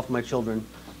life, it's all for my children.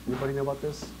 Anybody know about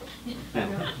this?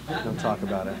 No, don't talk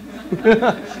about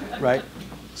it. Right?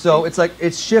 So it's like,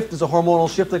 it's shift, there's a hormonal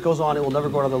shift that goes on, it will never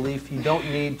grow another leaf. You don't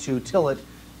need to till it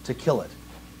to kill it,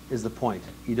 is the point.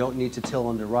 You don't need to till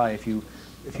under rye. If you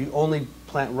only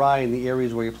plant rye in the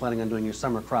areas where you're planning on doing your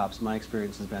summer crops, my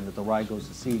experience has been that the rye goes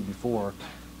to seed before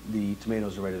the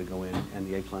tomatoes are ready to go in, and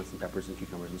the eggplants and peppers and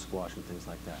cucumbers and squash and things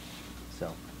like that.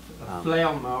 So, A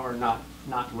flail mower not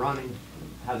running,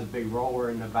 has a big roller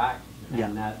in the back, Yeah.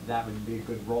 and that would be a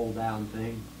good roll down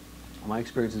thing. my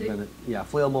experience has been that, yeah,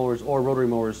 flail mowers or rotary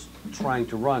mowers trying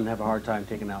to run have a hard time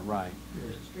taking out rye.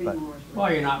 Street But- mowers.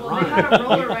 Well, you're not Well, they running. had a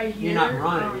roller right here. You're not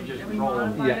running, you're And just we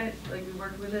rolling. modified Yeah. it, like we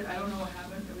worked with it, I don't know what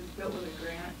happened, it was built with a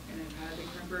grant and it had the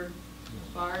crimper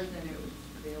bars and it was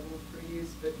available for use,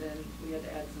 but then we had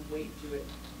to add some weight to it.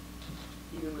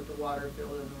 Even with the water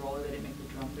filled in the roller, they didn't make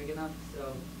the drum big enough,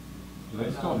 so. Do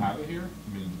they still have it here?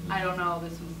 I mean, I don't know,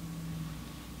 this was,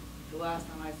 the last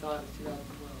time I saw it was 2012.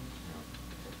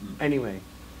 Anyway,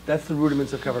 that's the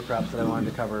rudiments of cover crops that I wanted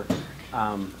to cover.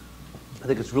 I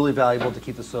think it's really valuable to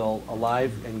keep the soil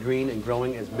alive and green and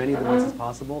growing as many of the months as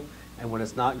possible. And when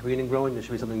it's not green and growing, there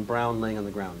should be something brown laying on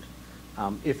the ground,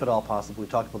 if at all possible. We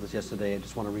talked about this yesterday. I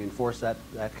just want to reinforce that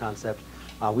concept.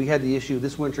 We had the issue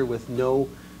this winter with no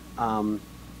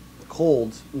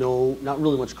cold, not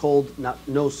really much cold,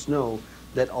 no snow,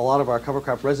 that a lot of our cover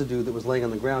crop residue that was laying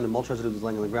on the ground and mulch residue that was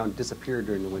laying on the ground disappeared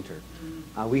during the winter.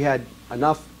 We had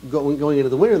enough going into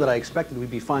the winter that I expected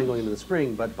we'd be fine going into the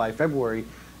spring, but by February,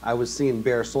 I was seeing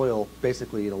bare soil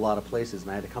basically in a lot of places,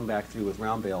 and I had to come back through with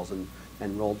round bales and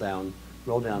roll down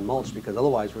mulch, because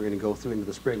otherwise we're going to go through into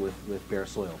the spring with bare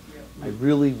soil. I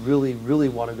really, really, really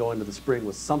want to go into the spring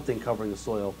with something covering the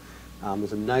soil.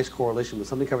 There's a nice correlation with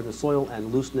something covering the soil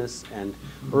and looseness and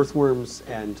earthworms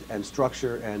and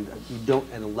structure and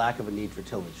a lack of a need for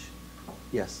tillage.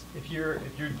 Yes. If you're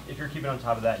keeping on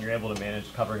top of that and you're able to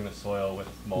manage covering the soil with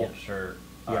mulch or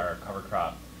cover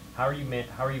crop, how are you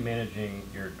managing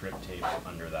your drip tape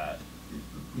under that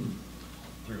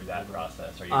through that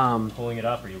process? Are you pulling it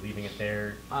up? Are you leaving it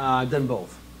there? I've done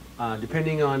both.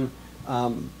 Depending on,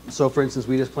 so for instance,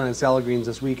 we just planted salad greens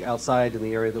this week outside in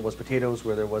the area that was potatoes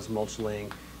where there was mulch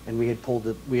laying, and we had pulled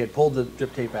the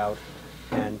drip tape out,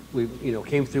 and we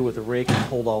came through with a rake and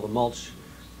pulled all the mulch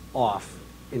off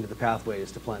into the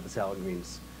pathways to plant the salad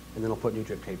greens, and then we'll put new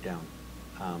drip tape down.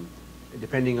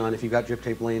 Depending on if you've got drip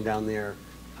tape laying down there.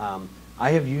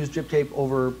 I have used drip tape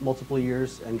over multiple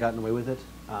years and gotten away with it.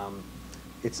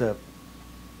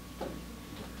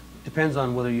 Depends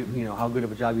on whether how good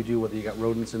of a job you do, whether you got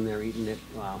rodents in there eating it,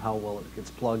 how well it gets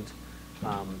plugged.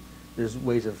 There's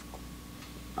ways of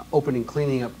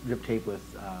cleaning up drip tape with,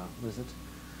 what is it?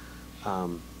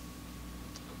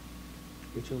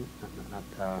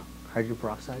 Hydrogen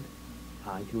peroxide.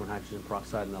 You can run hydrogen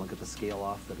peroxide and that'll get the scale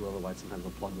off that will otherwise sometimes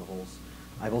will plug the holes.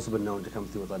 I've also been known to come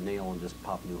through with a nail and just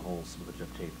pop new holes with a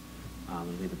drip tape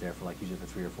and leave it there for usually for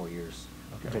 3 or 4 years,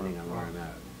 depending on where I'm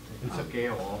at. It's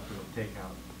scale off, it'll take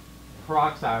out.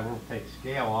 Peroxide won't take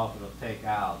scale off, it'll take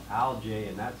out algae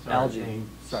and that sort of thing.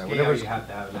 Sorry, Scale, whatever's- you have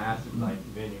to have an acid like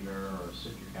vinegar or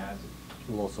citric acid.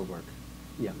 Will also work.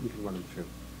 Yeah, you can run them through.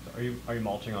 So are you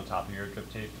mulching on top of your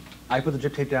drip tape? I put the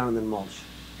drip tape down and then mulch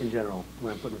in general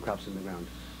when I'm putting the crops in the ground,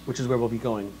 which is where we'll be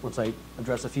going once I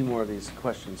address a few more of these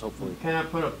questions, hopefully. Can I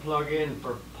put a plug in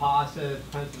for PASA,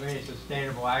 Pennsylvania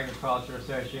Sustainable Agriculture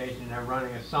Association? They're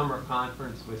running a summer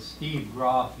conference with Steve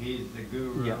Groff. He's the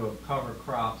guru of cover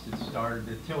crops. It started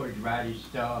the tillage radish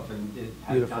stuff and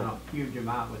has done a huge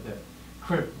amount with the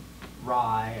crimp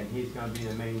rye, and he's going to be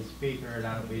the main speaker.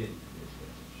 That'll be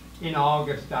in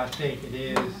August, I think it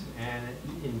is, and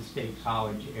in State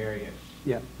College area.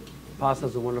 Yeah, PASA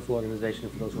is a wonderful organization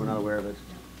for those who are not aware of it,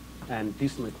 and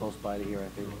decently close by to here, I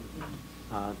think,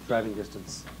 driving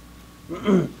distance. We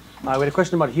had a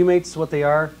question about humates, what they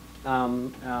are.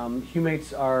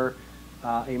 Humates are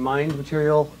a mined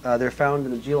material. They're found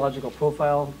in the geological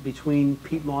profile between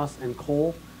peat moss and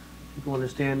coal. People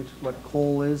understand what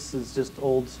coal is. It's just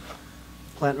old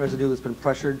plant residue that's been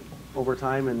pressured over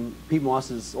time, and peat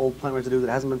moss is old plant residue that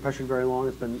hasn't been pressured very long.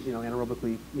 It's been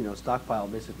anaerobically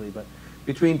stockpiled basically, but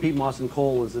between peat moss and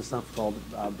coal is this stuff called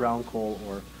brown coal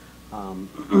or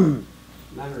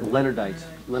leonardite.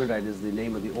 Leonardite is the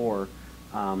name of the ore.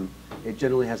 It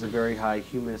generally has a very high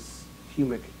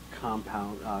humic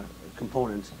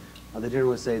component. They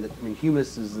generally say that, I mean,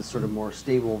 humus is the sort of more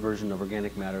stable version of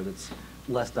organic matter that's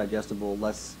less digestible,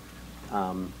 less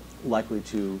likely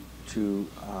to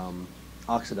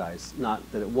oxidize. Not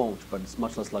that it won't, but it's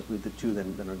much less likely to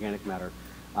than organic matter.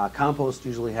 Compost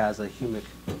usually has a humic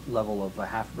level of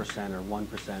 0.5% or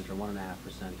 1% or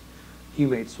 1.5%.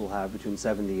 Humates will have between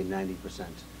 70 and 90%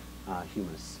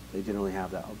 humus. They generally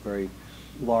have that very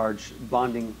large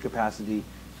bonding capacity.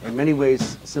 In many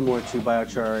ways similar to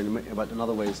biochar, but in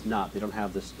other ways not. They don't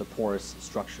have the porous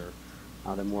structure.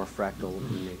 They're more fractal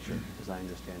in nature, as I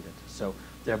understand it. So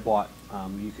they're bought,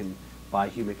 you can buy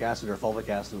humic acid or fulvic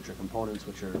acid, which are components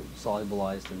which are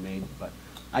solubilized and made, but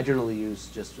I generally use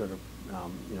just sort of,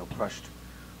 crushed,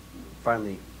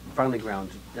 finely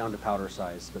ground down to powder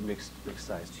size, but mixed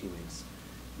sized humates.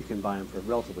 You can buy them for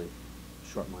relatively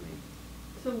short money.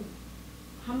 So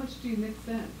how much do you mix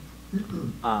in?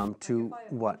 To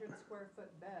what? 100 square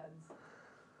foot beds.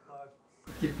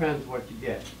 Depends what you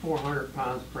get. 400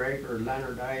 pounds per acre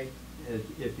leonardite.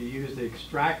 If you use the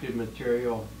extracted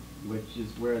material, which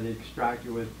is where they extract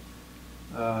it with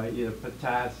either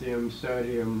potassium,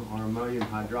 sodium, or ammonium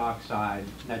hydroxide,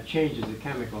 that changes the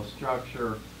chemical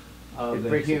structure of the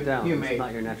humate it's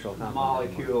not your natural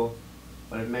molecule,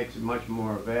 but it makes it much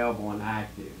more available and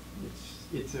active.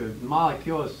 It's a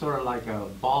molecule is sort of like a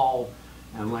ball,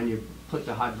 and when you put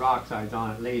the hydroxides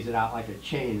on it, lays it out like a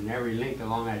chain, and every link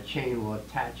along that chain will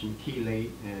attach and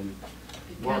chelate and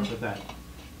work with that.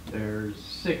 There's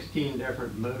 16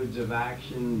 different modes of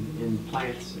action in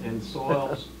plants and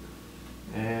soils,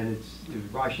 and the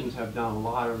Russians have done a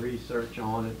lot of research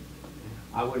on it.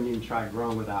 I wouldn't even try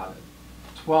growing without it.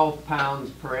 12 pounds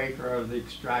per acre of the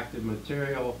extracted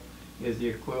material is the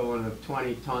equivalent of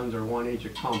 20 tons or 1 inch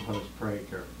of compost per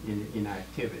acre in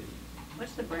activity.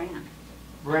 What's the brand?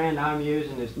 Brand I'm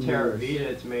using is Terravita.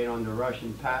 It's made under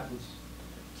Russian patents.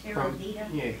 Terravita?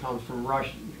 Yeah, it comes from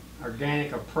Russian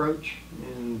Organic Approach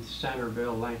in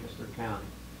Centerville, Lancaster County.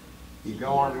 You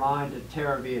go online to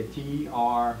Terravita,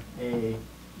 T-R-A-V-I-T-A,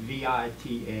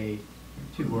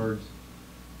 2 words,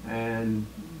 and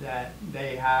that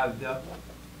they have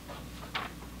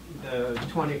the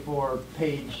 24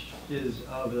 pages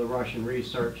of the Russian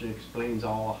research and explains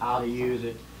all how to use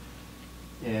it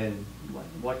and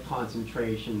what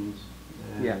concentrations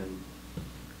and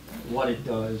what it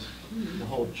does, the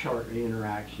whole chart of the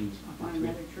interactions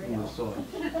between the soil.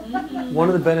 One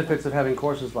of the benefits of having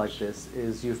courses like this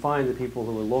is you find the people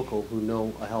who are local who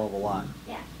know a hell of a lot.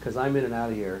 Because I'm in and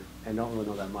out of here and don't really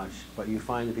know that much, but you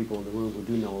find the people in the room who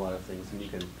do know a lot of things, and you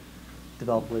can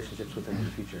develop relationships with them in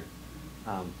the future.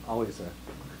 Always a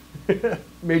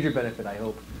major benefit, I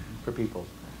hope, for people.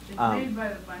 It's made by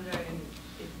the fungi, and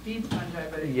it feeds fungi,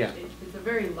 but it's a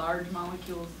very large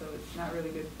molecule, so it's not really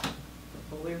good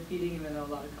for foliar feeding, even though a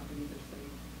lot of companies are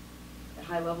saying at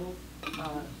high levels.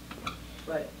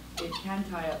 But it can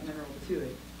tie up minerals to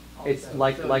it also. It's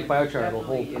like biochar, it'll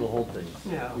hold things.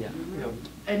 Yeah.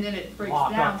 And then it breaks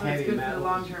down, so it's good for the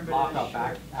long term. Lock up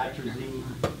atrazine.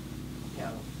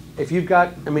 If you've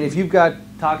got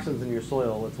toxins in your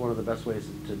soil, it's one of the best ways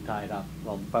to tie it up.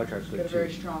 Well, biochar is good too. Got a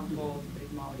very strong pull,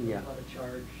 big molecule, a lot of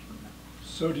charge.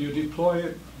 So do you deploy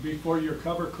it before your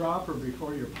cover crop or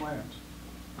before your plant?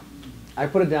 I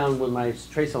put it down with my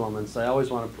trace elements. I always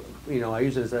want to, I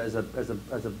use it as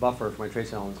a buffer for my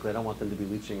trace elements because I don't want them to be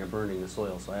leaching or burning the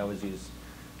soil. So I always use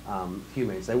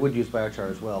humates. I would use biochar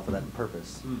as well for that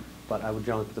purpose, but I would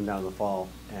generally put them down in the fall.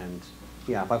 And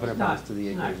yeah, 500 pounds to the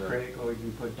acre. It's not critical. You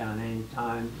can put down any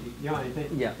time. The only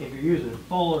thing, if you're using it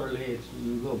foliarly, it's a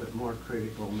little bit more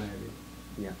critical, maybe.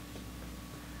 Yeah.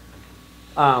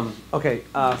 Okay,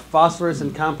 phosphorus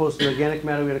and compost and organic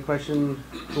matter. We had a question.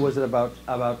 Who was it about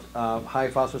high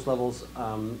phosphorus levels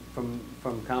from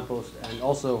compost, and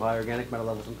also high organic matter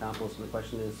levels from compost? And the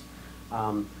question is,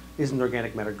 isn't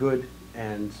organic matter good?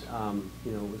 And so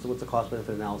what's the cost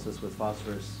benefit analysis with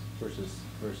phosphorus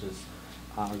versus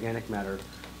organic matter?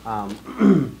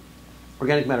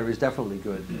 Organic matter is definitely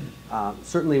good.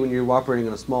 Certainly when you're operating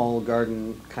on a small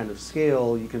garden kind of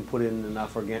scale, you can put in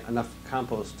enough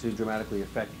compost to dramatically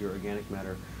affect your organic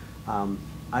matter.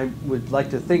 I would like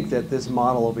to think that this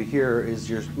model over here is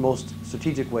your most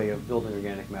strategic way of building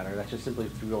organic matter. That's just simply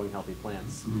through growing healthy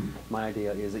plants. My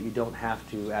idea is that you don't have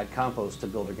to add compost to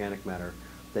build organic matter,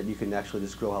 that you can actually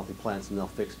just grow healthy plants and they'll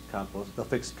fix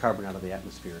carbon out of the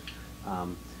atmosphere.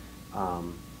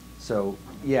 So,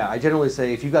 yeah, I generally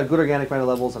say if you've got good organic matter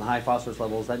levels and high phosphorus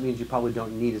levels, that means you probably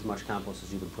don't need as much compost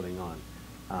as you've been putting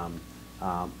on.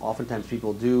 Oftentimes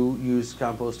people do use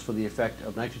compost for the effect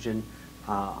of nitrogen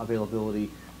availability.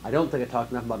 I don't think I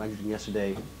talked enough about nitrogen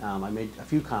yesterday. I made a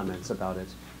few comments about it.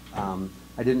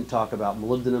 I didn't talk about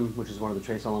molybdenum, which is one of the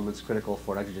trace elements critical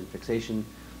for nitrogen fixation.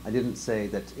 I didn't say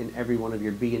that in every one of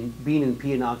your bean and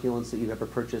pea inoculants that you've ever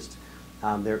purchased,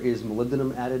 there is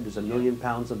molybdenum added. There's 1 million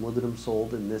pounds of molybdenum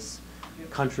sold in this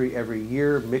country every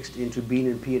year, mixed into bean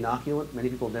and pea inoculant. Many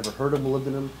people have never heard of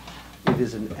molybdenum. It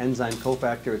is an enzyme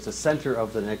cofactor. It's a center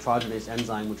of the nitrogenase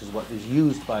enzyme, which is what is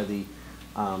used by the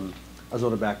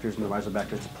azotobacters and the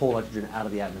rhizobacters to pull nitrogen out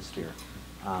of the atmosphere.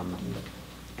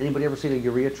 Anybody ever seen a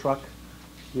urea truck?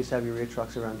 We used to have urea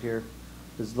trucks around here.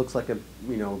 This looks like a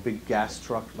big gas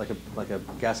truck, like a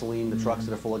gasoline. The trucks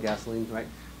that are full of gasoline, right?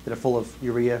 That are full of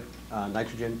urea,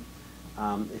 nitrogen.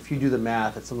 If you do the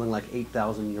math, it's something like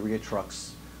 8,000 urea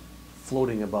trucks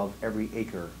floating above every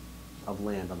acre of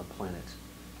land on the planet.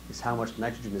 Is how much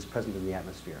nitrogen is present in the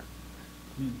atmosphere.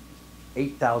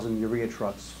 8,000 urea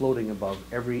trucks floating above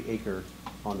every acre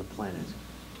on the planet,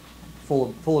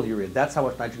 full of urea. That's how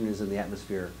much nitrogen is in the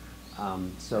atmosphere.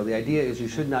 So the idea is you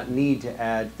should not need to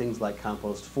add things like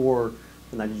compost for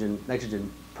the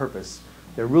nitrogen purpose.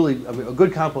 They're really, I mean, a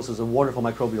good compost is a wonderful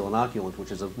microbial inoculant,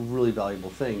 which is a really valuable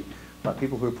thing. But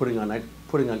people who are putting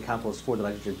on compost for the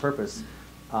nitrogen purpose,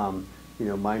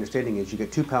 my understanding is you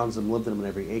get 2 pounds of molybdenum in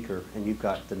every acre, and you've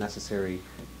got the necessary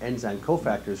enzyme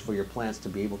cofactors for your plants to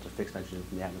be able to fix nitrogen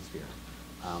from the atmosphere.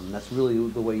 That's really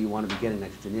the way you want to be getting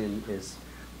nitrogen in, is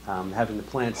having the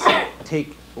plants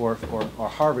take or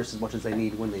harvest as much as they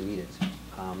need when they need it,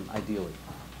 ideally.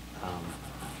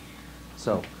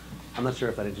 So I'm not sure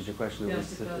if that answers your question.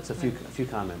 Yes, it does. It's a few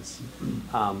comments.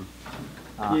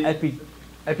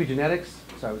 Epigenetics.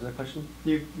 Sorry, was that a question?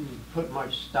 You put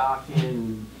much stock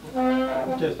in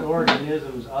just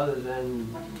organisms other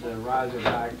than the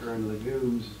rhizobacter and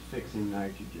legumes fixing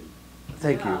nitrogen.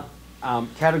 Thank you.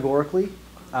 Categorically,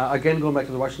 again, going back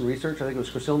to the Russian research, I think it was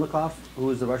Krasilnikov, who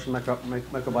was the Russian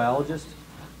microbiologist,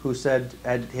 who said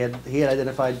he had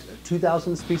identified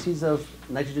 2,000 species of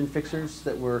nitrogen fixers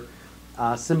that were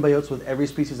symbiotes with every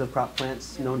species of crop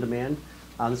plants known to man.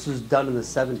 This was done in the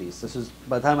 70s. This was,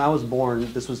 by the time I was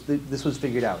born, this was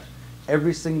figured out.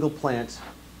 Every single plant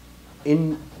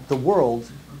in the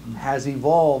world has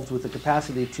evolved with the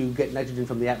capacity to get nitrogen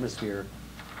from the atmosphere.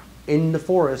 In the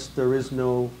forest, there is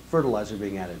no fertilizer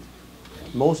being added.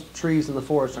 Most trees in the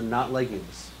forest are not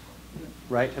legumes,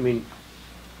 right? I mean,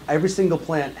 every single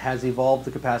plant has evolved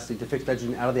the capacity to fix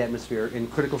nitrogen out of the atmosphere in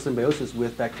critical symbiosis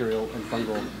with bacterial and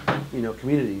fungal,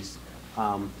 communities.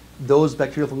 Those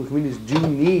bacterial fungal communities do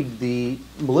need the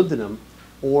molybdenum,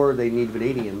 or they need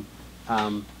vanadium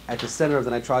at the center of the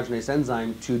nitrogenase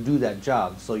enzyme to do that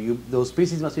job. So those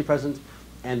species must be present,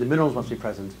 and the minerals must be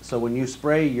present. So when you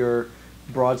spray your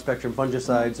broad spectrum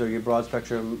fungicides or your broad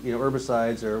spectrum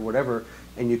herbicides or whatever,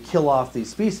 and you kill off these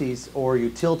species, or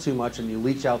you till too much and you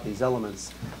leach out these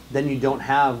elements, then you don't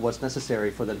have what's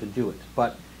necessary for them to do it.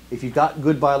 But if you've got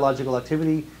good biological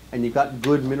activity and you've got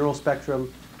good mineral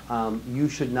spectrum, you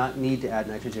should not need to add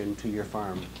nitrogen to your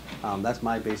farm. That's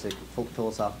my basic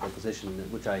philosophical position,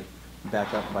 which I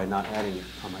back up by not adding it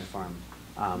on my farm.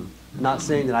 Not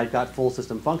saying that I've got full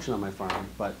system function on my farm,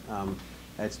 but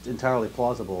it's entirely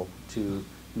plausible to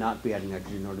not be adding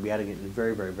nitrogen, or to be adding it in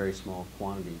very, very, very small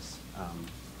quantities.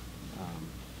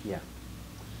 Yeah.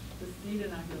 The seed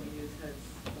inoculant we use has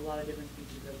a lot of different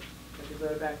species of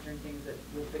azotobacter and things that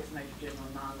will fix nitrogen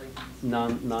on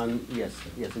non-legumes.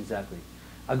 Yes, exactly.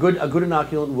 A good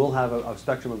inoculant will have a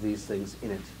spectrum of these things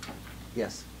in it.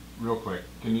 Yes. Real quick,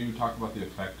 can you talk about the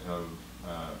effect of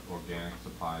organic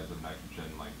supplies of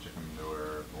nitrogen, like chicken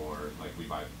manure, or like we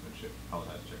buy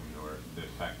pelletized chicken manure, the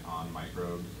effect on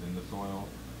microbes in the soil?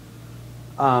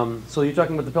 So you're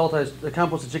talking about the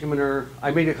composted chicken manure.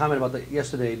 I made a comment about that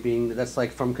yesterday, being that that's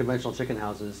like from conventional chicken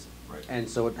houses. Right. And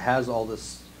so it has all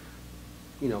this,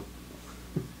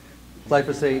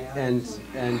 glyphosate and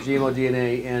GMO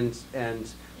DNA and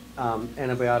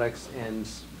antibiotics and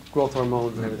growth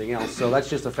hormones and everything else. So that's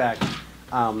just a fact.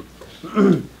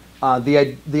 The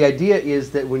idea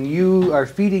is that when you are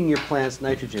feeding your plants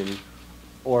nitrogen,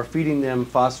 or feeding them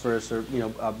phosphorus, or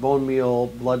bone meal,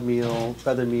 blood meal,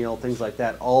 feather meal, things like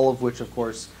that, all of which, of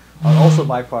course, are also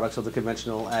byproducts of the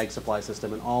conventional ag supply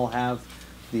system, and all have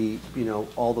the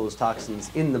all those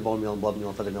toxins in the bone meal and blood meal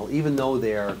and feather meal, even though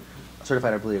they are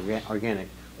certified, I believe, organic.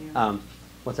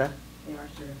 What's that? They are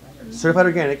certified. Certified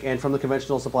organic and from the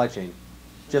conventional supply chain.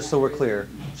 Just so we're clear,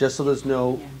 just so there's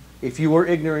no, if you were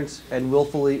ignorant and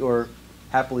willfully or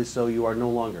happily so, you are no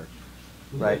longer.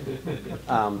 right?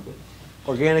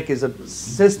 Organic is a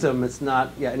system, it's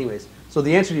not, yeah, anyways. So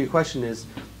the answer to your question is,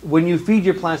 when you feed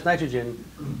your plants nitrogen,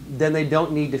 then they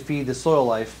don't need to feed the soil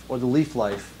life or the leaf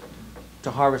life to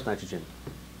harvest nitrogen.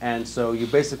 And so you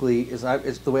basically,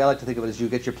 it's the way I like to think of it, is you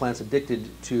get your plants addicted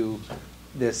to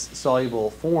this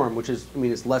soluble form, which is, I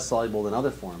mean, it's less soluble than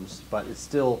other forms, but it's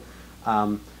still,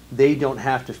 they don't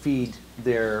have to feed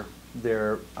their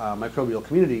microbial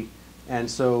community, and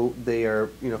so they are,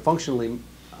 functionally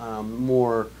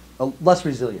less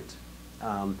resilient.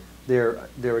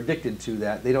 They're addicted to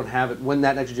that. They don't have it when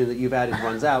that nitrogen that you've added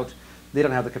runs out. They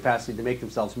don't have the capacity to make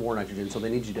themselves more nitrogen, so they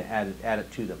need you to add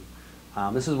it to them.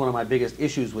 This is one of my biggest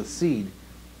issues with seed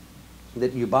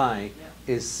that you buy.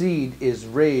 Is seed is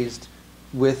raised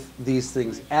with these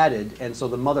things added, and so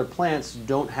the mother plants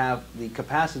don't have the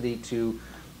capacity to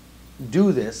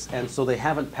do this, and so they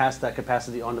haven't passed that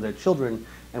capacity on to their children.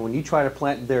 And when you try to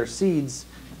plant their seeds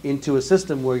into a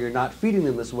system where you're not feeding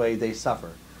them this way, they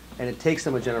suffer. And it takes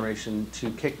them a generation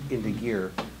to kick into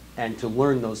gear and to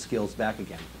learn those skills back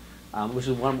again. Which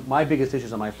is one of my biggest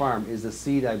issues on my farm, is the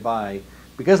seed I buy.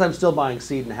 Because I'm still buying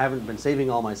seed and haven't been saving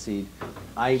all my seed,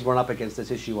 I run up against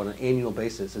this issue on an annual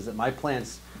basis, is that my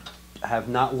plants have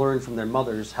not learned from their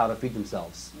mothers how to feed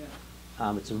themselves.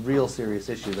 It's a real serious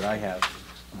issue that I have.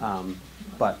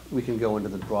 But we can go into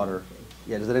the broader,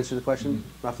 does that answer the question,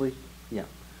 roughly? Yeah,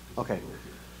 okay.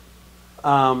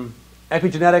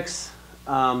 Epigenetics,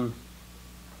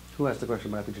 who asked the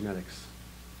question about epigenetics?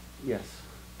 Yes.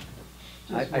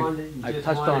 I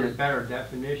touched on a it. better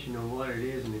definition of what it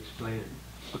is and explain it.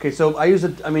 Okay, so I use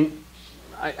it, I'm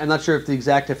not sure if the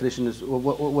exact definition is,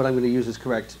 what I'm going to use is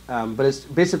correct, but it's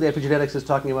basically epigenetics is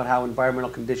talking about how environmental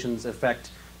conditions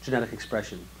affect genetic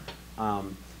expression.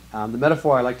 The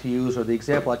metaphor I like to use, or the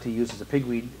example I like to use, is a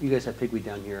pigweed. You guys have pigweed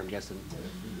down here, I'm guessing.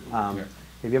 Have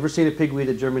you ever seen a pigweed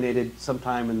that germinated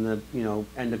sometime in the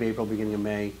end of April, beginning of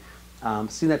May?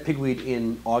 Seen that pigweed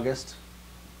in August?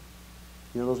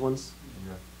 You know those ones?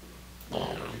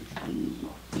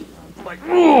 Like,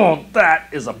 oh, that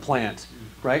is a plant,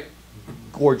 right?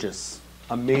 Gorgeous,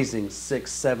 amazing,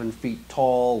 6-7 feet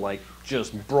tall, like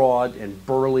just broad and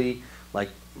burly, like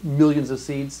millions of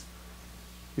seeds.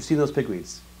 You've seen those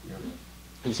pigweeds. Yeah.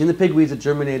 You've seen the pigweeds that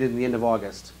germinated in the end of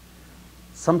August.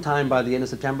 Sometime by the end of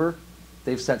September,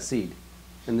 they've set seed,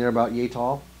 and they're about yay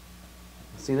tall.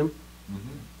 Seen them?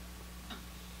 Mm-hmm.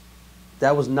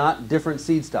 That was not different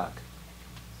seed stock.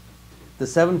 The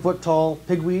 7-foot tall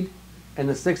pigweed and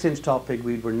the 6-inch tall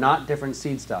pigweed were not different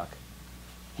seed stock.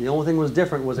 The only thing that was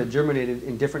different was it germinated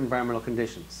in different environmental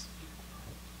conditions.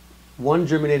 One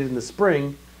germinated in the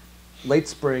spring, late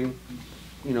spring,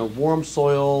 warm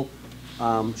soil,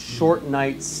 short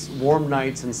nights, warm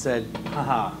nights, and said,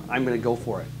 haha, I'm going to go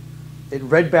for it. It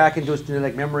read back into its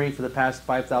genetic memory for the past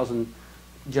 5,000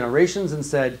 generations and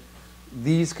said,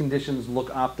 these conditions look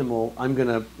optimal. I'm going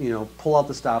to, pull out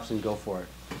the stops and go for it.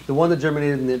 The one that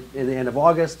germinated in the end of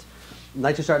August,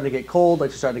 nights are starting to get cold,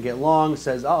 nights are starting to get long,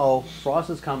 says, uh-oh, frost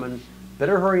is coming.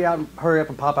 Better hurry up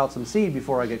and pop out some seed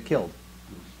before I get killed.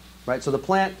 Right? So the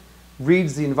plant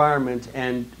reads the environment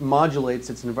and modulates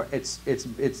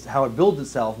its how it builds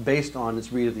itself based on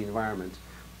its read of the environment.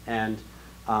 And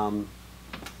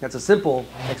that's a simple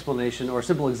explanation, or a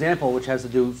simple example, which has to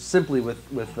do simply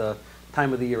with the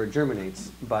time of the year it germinates.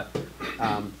 But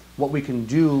what we can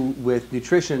do with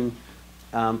nutrition,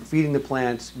 feeding the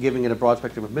plant, giving it a broad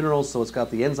spectrum of minerals, so it's got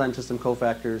the enzyme system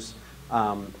cofactors,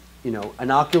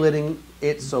 inoculating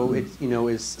it so it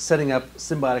is setting up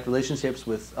symbiotic relationships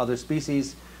with other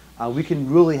species. We can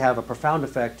really have a profound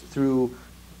effect through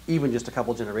even just a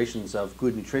couple generations of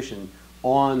good nutrition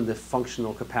on the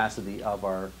functional capacity of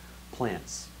our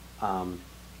plants.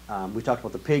 We talked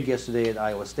about the pig yesterday at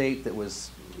Iowa State. It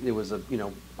was a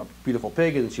beautiful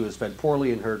pig, and she was fed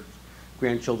poorly, and her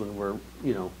grandchildren were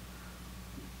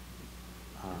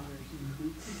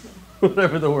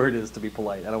whatever the word is to be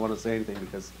polite. I don't want to say anything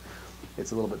because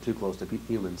it's a little bit too close to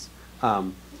humans.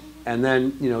 And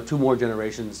then 2 more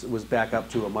generations was back up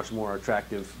to a much more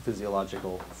attractive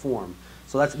physiological form.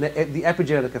 So that's the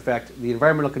epigenetic effect. The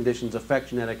environmental conditions affect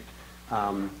genetic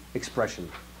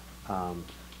expression.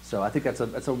 So I think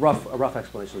that's a rough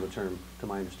explanation of the term, to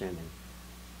my understanding.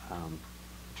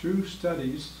 2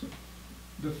 studies.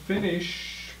 The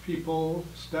Finnish people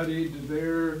studied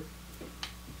their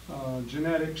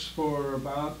genetics for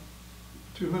about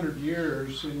 200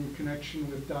 years in connection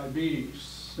with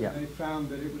diabetes. Yeah. And they found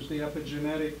that it was the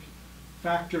epigenetic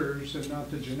factors and not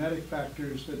the genetic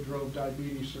factors that drove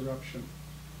diabetes eruption.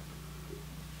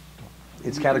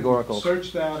 It's categorical.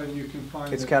 Search that and you can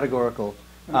find it's it. categorical.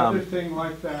 Another thing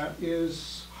like that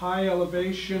is high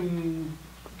elevation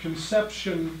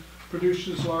conception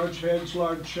produces large heads,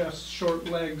 large chests, short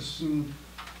legs, and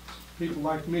people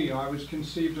like me. I was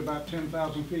conceived about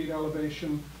 10,000 feet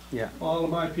elevation. Yeah, All of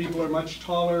my people are much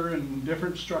taller and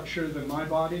different structure than my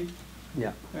body.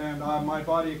 yeah. And my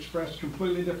body expressed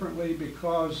completely differently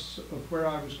because of where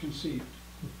I was conceived.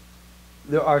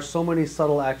 There are so many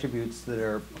subtle attributes that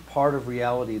are part of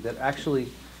reality that actually,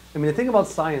 I mean, the thing about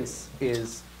science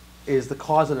is the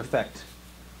cause and effect,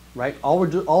 right?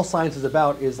 All science is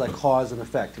about is like cause and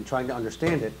effect and trying to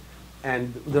understand it.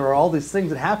 And there are all these things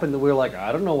that happen that we're like,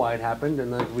 I don't know why it happened,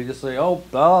 and then we just say, oh,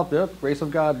 grace of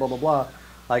God, blah, blah, blah.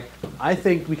 Like, I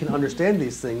think we can understand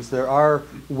these things. There are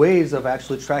ways of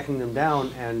actually tracking them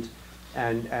down and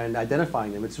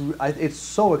identifying them. It's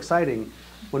so exciting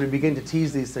when we begin to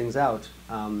tease these things out.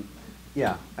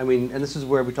 Yeah, I mean, and this is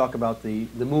where we talk about the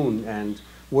moon and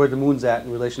where the moon's at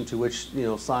in relation to which,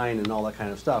 sign and all that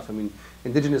kind of stuff. I mean,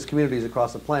 indigenous communities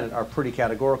across the planet are pretty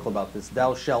categorical about this.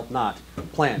 Thou shalt not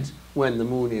plant when the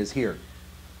moon is here.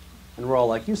 And we're all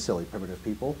like, you silly primitive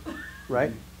people,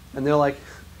 right? And they're like,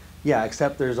 yeah,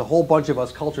 except there's a whole bunch of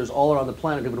us cultures all around the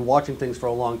planet who've been watching things for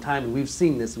a long time, and we've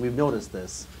seen this and we've noticed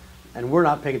this. And we're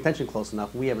not paying attention close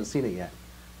enough. We haven't seen it yet.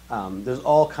 There's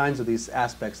all kinds of these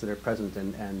aspects that are present,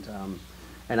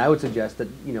 and I would suggest that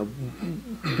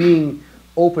being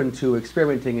open to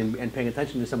experimenting and paying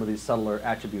attention to some of these subtler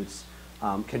attributes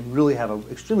can really have an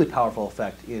extremely powerful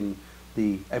effect in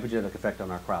the epigenetic effect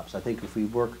on our crops. I think if we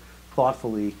work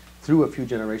thoughtfully through a few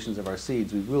generations of our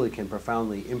seeds, we really can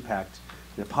profoundly impact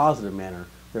in a positive manner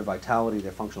their vitality,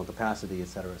 their functional capacity, et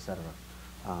cetera, et cetera.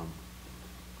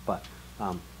 But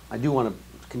I do want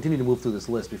to continue to move through this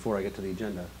list before I get to the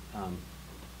agenda.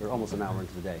 We're almost an hour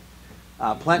into the day.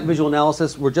 Plant visual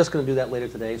analysis, we're just going to do that later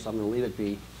today, so I'm going to leave it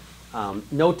be.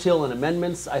 No-till and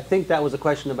amendments, I think that was a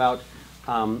question about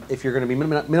if you're going to be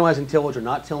minimizing tillage or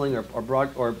not tilling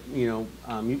or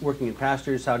working in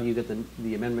pastures, how do you get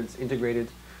the amendments integrated?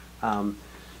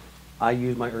 I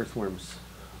use my earthworms.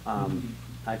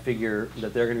 I figure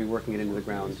that they're going to be working it into the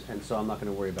ground, and so I'm not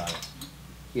going to worry about it.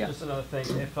 Yeah. Just another thing,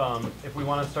 if we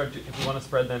want to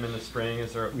spread them in the spring,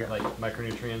 is there like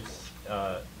micronutrients?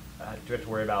 Do you have to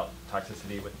worry about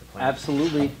toxicity with the plants?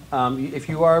 Absolutely. If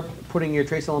you are putting your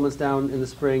trace elements down in the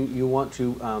spring, you want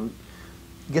to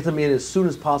get them in as soon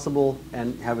as possible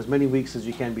and have as many weeks as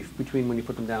you can between when you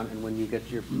put them down and when you get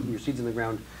your seeds in the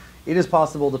ground. It is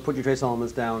possible to put your trace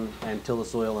elements down and till the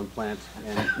soil and plant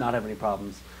and not have any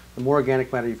problems. The more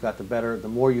organic matter you've got, the better. The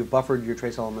more you've buffered your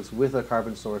trace elements with a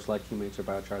carbon source like humates or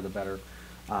biochar, the better.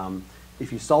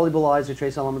 If you solubilize your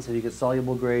trace elements, if you get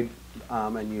soluble grade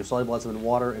and you solubilize them in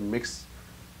water and mix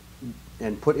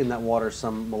and put in that water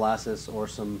some molasses or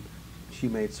some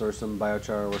humates or some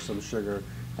biochar or some sugar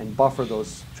and buffer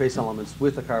those trace elements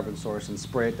with a carbon source and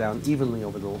spray it down evenly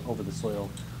over the soil,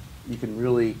 you can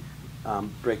really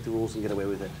break the rules and get away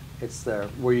with it. It's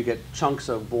where you get chunks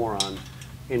of boron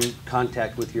in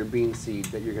contact with your bean seed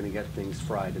that you're going to get things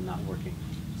fried and not working.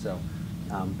 So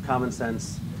common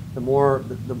sense. The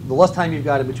less time you've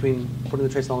got in between putting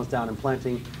the trace elements down and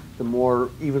planting, the more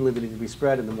evenly they need to be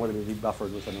spread and the more they need to be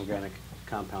buffered with an organic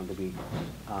compound to be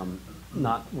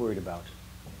not worried about.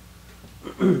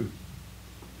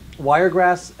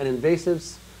 Wiregrass and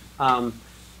invasives.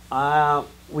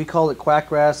 We call it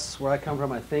quackgrass where I come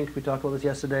from. I think we talked about this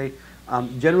yesterday.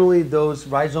 Generally, those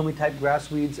rhizome type grass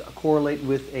weeds correlate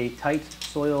with a tight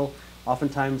soil,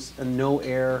 oftentimes no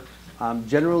air.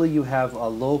 Generally, you have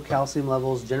low calcium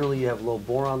levels. Generally, you have low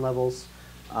boron levels.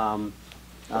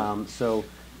 So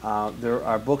there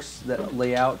are books that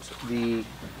lay out the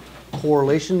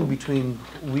correlation between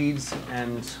weeds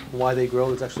and why they grow.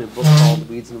 There's actually a book called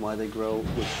Weeds and Why They Grow,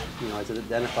 which has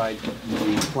identified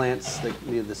the plants,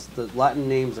 the Latin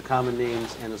names, the common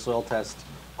names, and the soil test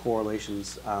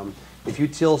correlations. If you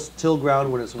till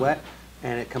ground when it's wet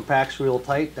and it compacts real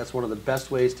tight, that's one of the best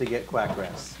ways to get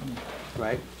quackgrass,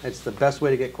 right? It's the best way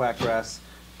to get quackgrass,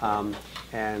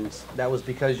 and that was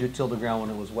because you tilled the ground when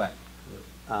it was wet.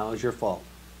 It was your fault.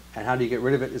 And how do you get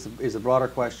rid of it is a broader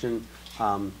question.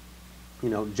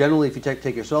 Generally, if you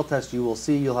take your soil test, you will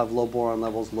see you'll have low boron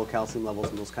levels, low calcium levels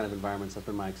in those kind of environments. That's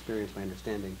been my experience, my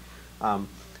understanding.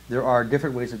 There are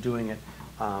different ways of doing it.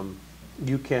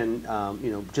 You can,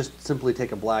 just simply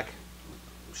take a black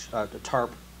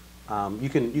tarp. You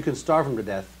can starve them to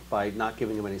death by not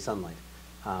giving them any sunlight,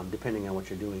 depending on what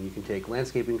you're doing. You can take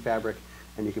landscaping fabric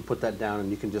and you can put that down, and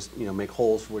you can just make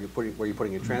holes where you're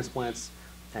putting your transplants,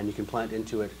 and you can plant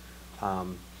into it.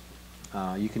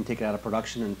 You can take it out of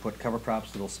production and put cover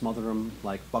crops that'll smother them,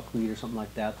 like buckwheat or something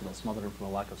like that, that'll smother them from a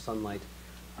lack of sunlight.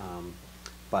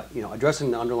 But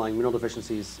addressing the underlying mineral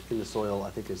deficiencies in the soil, I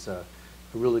think, is a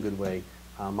really good way.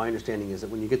 My understanding is that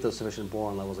when you get those sufficient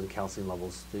boron levels and calcium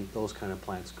levels, those kind of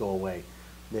plants go away.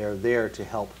 They're there to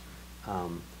help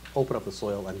open up the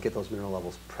soil and get those mineral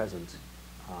levels present.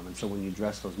 And so when you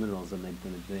address those minerals, then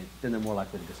they're more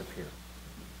likely to disappear.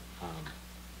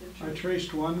 I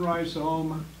traced one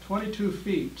rhizome 22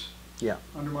 feet Yeah,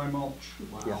 under my mulch.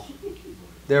 yeah.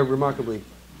 They're remarkably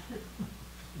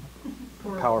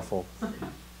powerful. Is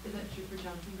that true for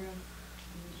Johnson grass?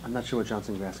 I'm not sure what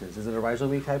Johnson grass is. Is it a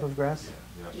rhizome type of grass?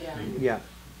 Yeah. Yeah.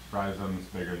 Rhizome's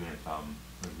bigger than your thumb.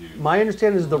 They're huge. My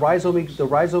understanding is the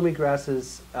rhizome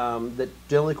grasses that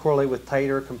generally correlate with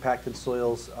tighter, compacted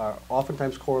soils are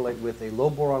oftentimes correlate with a low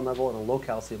boron level and a low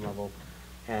calcium level.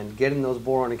 And getting those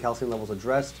boron and calcium levels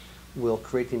addressed will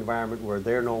create the environment where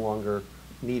they're no longer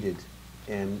needed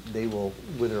and they will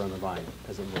wither on the vine,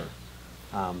 as it were.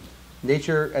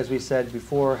 Nature, as we said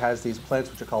before, has these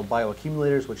plants which are called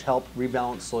bioaccumulators, which help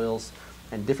rebalance soils,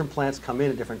 and different plants come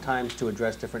in at different times to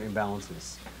address different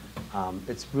imbalances.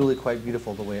 It's really quite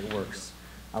beautiful the way it works.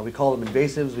 We call them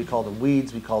invasives, we call them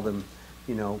weeds, we call them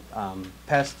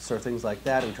pests or things like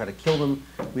that, and we try to kill them.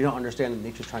 We don't understand that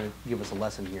nature's trying to give us a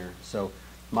lesson here. So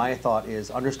my thought is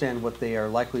understand what they are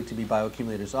likely to be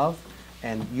bioaccumulators of,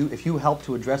 and if you help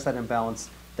to address that imbalance,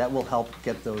 that will help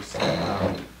get those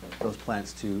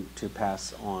plants to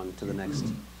pass on to the next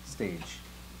stage.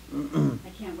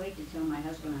 I can't wait to tell my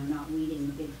husband I'm not weeding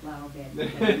the big flower bed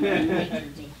because I'm letting nature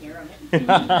take care of it.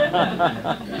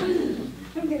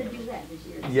 I'm gonna do that this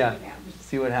year. Yeah,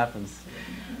 see what happens.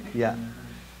 Yeah.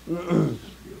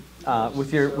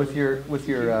 With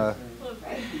your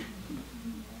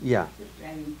yeah. Just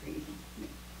driving me crazy.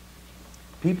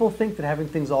 People think that having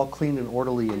things all clean and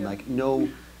orderly and like no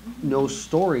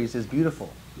stories is beautiful,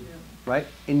 right?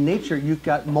 In nature, you've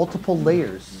got multiple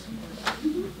layers,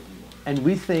 and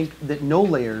we think that no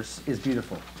layers is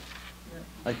beautiful.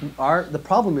 Like the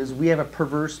problem is we have a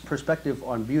perverse perspective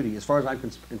on beauty, as far as I'm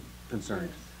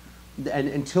concerned. And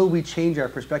until we change our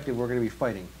perspective, we're going to be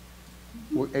fighting.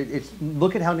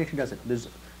 Look at how nature does it.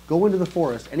 Go into the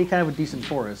forest, any kind of a decent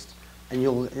forest, and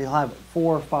you'll have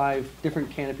 4 or 5 different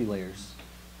canopy layers.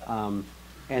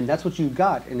 And that's what you've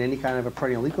got in any kind of a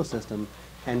perennial ecosystem.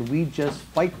 And we just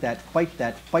fight that,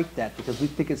 because we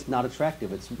think it's not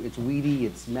attractive. It's weedy,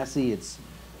 it's messy, it's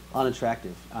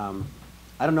unattractive.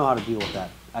 I don't know how to deal with that.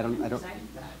 I don't.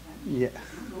 Yeah.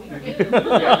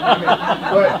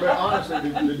 But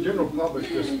honestly, the general public's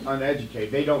just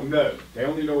uneducated. They don't know. They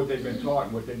only know what they've been taught,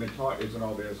 and what they've been taught isn't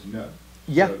all there is to know.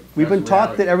 Yeah, So we've been that's taught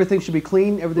reality. that everything should be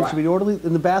clean, everything should Right. be orderly.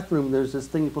 In the bathroom, there's this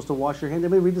thing you're supposed to wash your hands.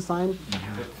 Everybody read the sign?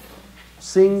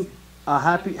 Sing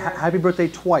happy birthday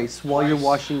twice while you're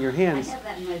washing your I hands. have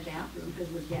that in my bathroom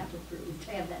because we're gap approved.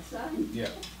 I have that sign. Yeah.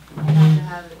 You have to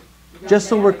have it. You have Just to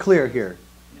so have we're it. clear here,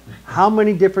 how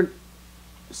many different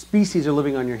species are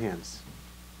living on your hands?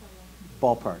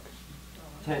 Ballpark.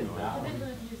 10,000.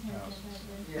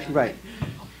 Right.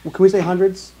 Well, can we say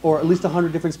hundreds? Or at least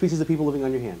 100 different species of people living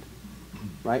on your hand?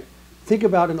 Right? Think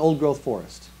about an old growth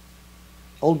forest.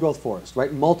 Old growth forest,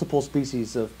 right? Multiple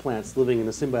species of plants living in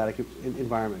a symbiotic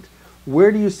environment.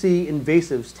 Where do you see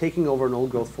invasives taking over an old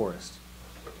growth forest?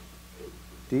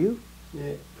 Do you?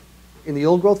 Yeah. In the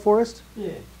old growth forest?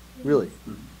 Yeah. Really?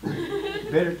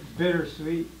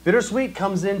 Bittersweet. Bittersweet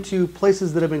comes into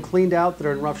places that have been cleaned out that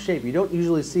are in rough shape. You don't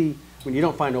usually see, when you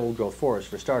don't find old growth forest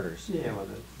for starters. Yeah, well,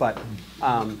 But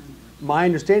my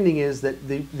understanding is that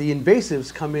the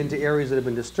invasives come into areas that have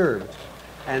been disturbed.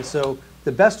 And so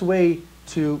the best way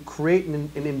to create an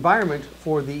environment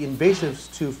for the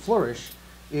invasives to flourish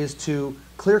is to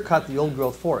clear cut the old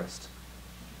growth forest.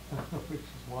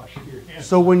 Wash your hands.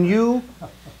 So when you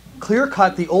clear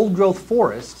cut the old growth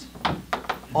forest,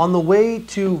 on the way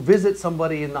to visit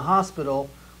somebody in the hospital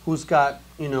who's got,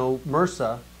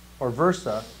 MRSA or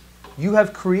VRSA, you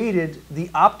have created the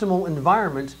optimal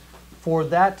environment for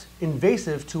that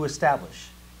invasive to establish.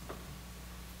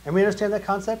 Everybody understand that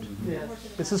concept? Yes.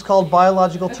 This is called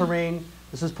biological terrain.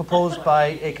 This is proposed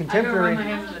by a I go contemporary. run my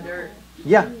hands in the dirt.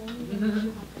 Yeah.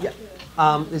 Yeah.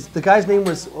 The guy's name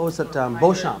was, what was it,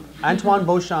 Beauchamp. Antoine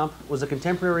Beauchamp was a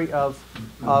contemporary of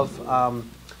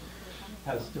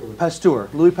Pasteur,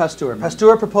 Louis Pasteur.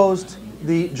 Pasteur proposed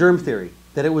the germ theory,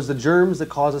 that it was the germs that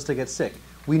cause us to get sick.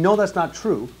 We know that's not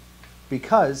true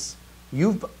because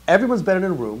everyone's been in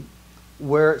a room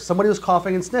where somebody was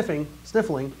coughing and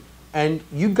sniffling, and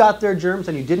you got their germs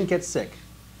and you didn't get sick,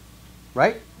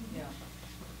 right? Yeah.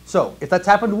 So if that's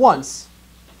happened once,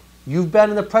 you've been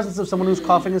in the presence of someone who's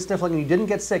coughing and sniffling and you didn't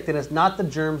get sick, then it's not the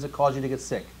germs that cause you to get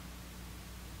sick.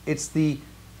 It's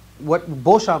what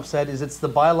Beauchamp said is it's the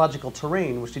biological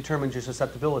terrain which determines your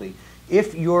susceptibility.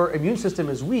 If your immune system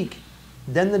is weak,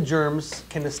 then the germs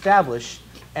can establish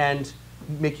and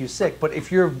make you sick. But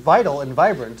if you're vital and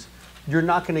vibrant, you're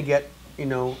not going to get,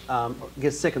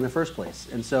 get sick in the first place.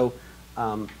 And so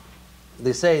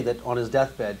they say that on his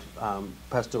deathbed,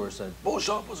 Pasteur said,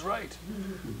 Beauchamp was right.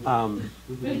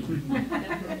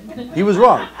 He was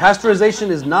wrong. Pasteurization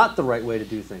is not the right way to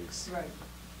do things.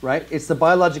 Right? It's the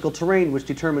biological terrain which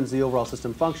determines the overall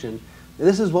system function. And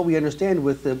this is what we understand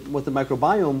with the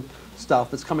microbiome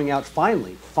stuff that's coming out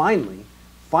finally,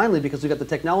 because we've got the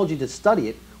technology to study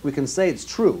it, we can say it's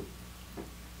true.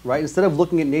 Right? Instead of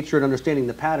looking at nature and understanding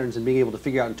the patterns and being able to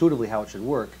figure out intuitively how it should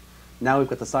work, now we've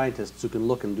got the scientists who can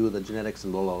look and do the genetics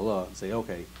and blah, blah, blah, and say,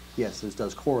 okay, yes, this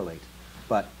does correlate.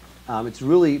 But it's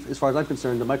really, as far as I'm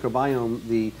concerned, the microbiome,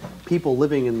 the people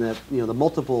living in the, the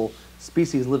multiple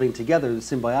species living together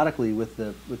symbiotically with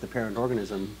the parent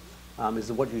organism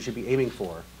is what you should be aiming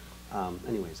for.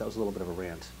 Anyways, that was a little bit of a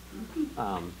rant.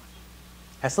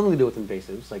 Has something to do with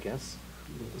invasives, I guess.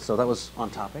 So that was on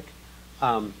topic.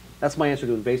 That's my answer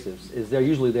to invasives, is they're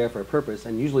usually there for a purpose,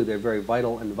 and usually they're very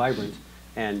vital and vibrant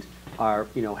and are,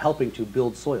 helping to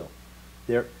build soil.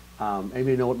 They're,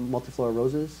 anybody know what multiflora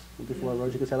rose is? Multiflora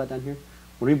rose, you can say that down here?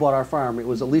 When we bought our farm, it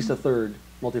was at least a third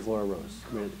multiflora rose.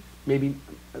 I mean, maybe,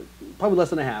 probably less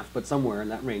than a half, but somewhere in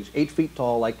that range. 8 feet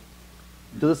tall, like,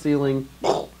 to the ceiling,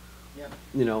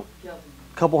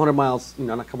 couple hundred miles,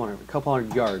 not a couple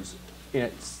hundred yards, and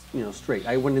it's, straight.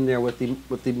 I went in there with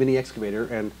the mini excavator,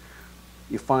 and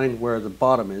you find where the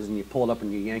bottom is, and you pull it up,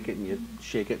 and you yank it, and you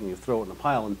shake it, and you throw it in a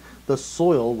pile, and the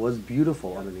soil was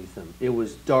beautiful underneath them. It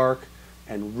was dark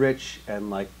and rich, and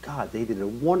like, God, they did a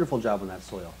wonderful job on that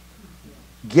soil.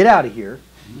 Get out of here.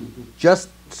 Just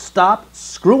stop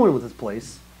screwing with this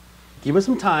place. Give us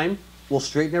some time. We'll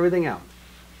straighten everything out.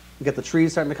 You got the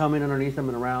trees starting to come in underneath them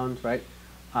and around, right?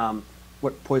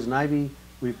 What poison ivy?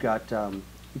 We've got,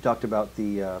 we talked about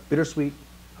the bittersweet,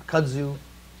 kudzu,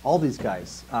 all these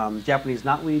guys. Japanese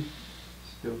knotweed,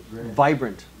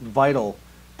 vibrant, vital,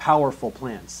 powerful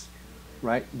plants,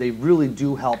 right? They really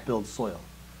do help build soil.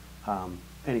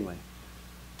 Anyway,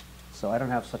 so I don't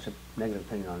have such a negative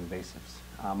opinion on invasives.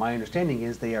 My understanding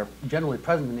is they are generally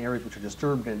present in areas which are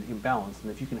disturbed and imbalanced, and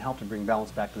if you can help to bring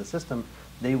balance back to the system,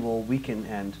 they will weaken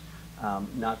and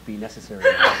not be necessary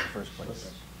in the first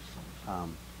place.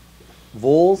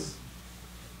 Voles,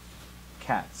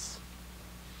 cats.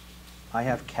 I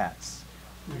have cats.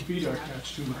 We feed our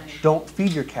cats too much. Don't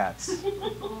feed your cats.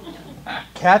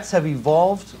 Cats have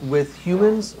evolved with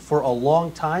humans for a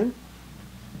long time,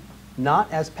 not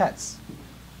as pets.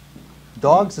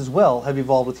 Dogs as well have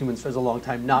evolved with humans for a long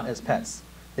time, not as pets.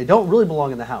 They don't really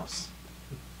belong in the house.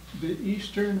 The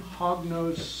eastern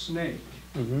hognose snake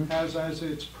has as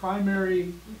its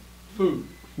primary food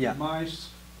mice,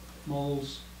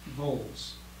 moles,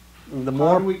 voles.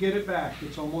 How do we get it back?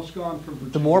 It's almost gone from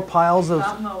Virginia. The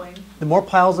more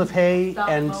piles of hay Stop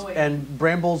and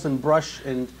brambles and brush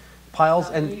and piles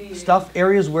and stuff,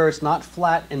 areas where it's not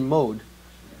flat and mowed.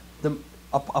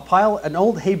 An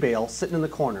old hay bale sitting in the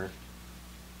corner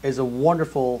is a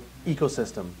wonderful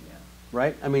ecosystem,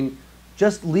 right? I mean,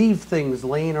 just leave things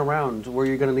laying around where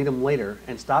you're going to need them later,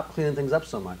 and stop cleaning things up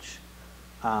so much.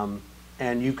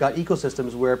 And you've got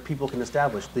ecosystems where people can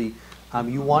establish the.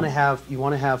 You want to have the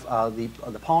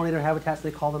pollinator habitats,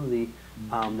 they call them, the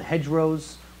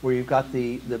hedgerows, where you've got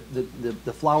the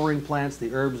flowering plants,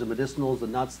 the herbs, the medicinals, the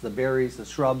nuts, the berries, the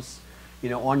shrubs,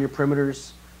 on your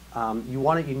perimeters.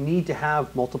 You need to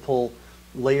have multiple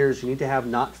layers. You need to have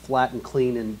not flat and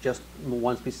clean and just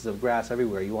one species of grass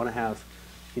everywhere. You want to have,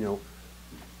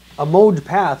 a mowed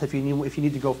path if you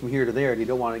need to go from here to there and you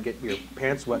don't want to get your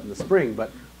pants wet in the spring.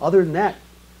 But other than that,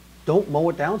 don't mow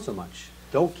it down so much.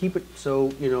 Don't keep it so,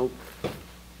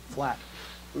 flat.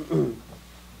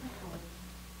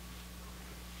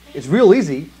 It's real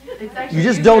easy. You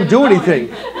just don't do anything.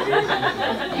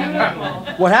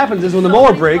 What happens is when the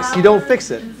mower breaks, you don't fix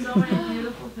it.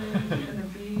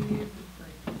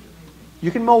 You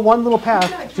can mow one little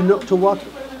path to walk.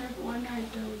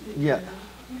 Yeah.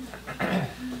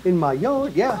 In my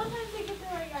yard, yeah. Sometimes they get to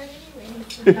our yard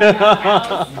anyways.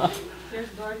 There's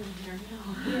gardens here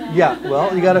now. Yeah,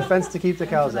 well, you got a fence to keep the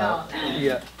cows out.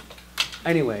 Yeah.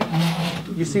 Anyway,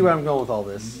 you see where I'm going with all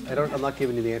this. I'm not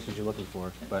giving you the answers you're looking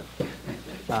for, but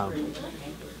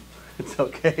it's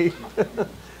okay.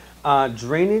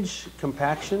 Drainage,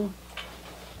 compaction.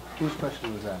 Whose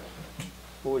question was that?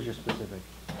 What was your specific?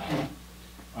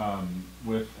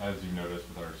 As you noticed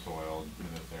with our soil in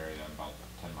this area, about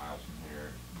 10 miles from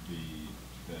here,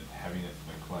 the heaviness of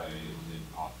the clay is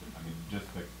often,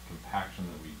 just the compaction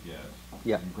that we get.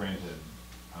 Yeah. And granted,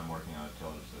 I'm working on a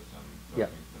tillage system, so Yeah. I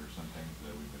think there's some things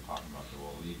that we've been talking about that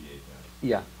will alleviate that.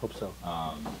 Yeah, hope so.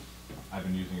 I've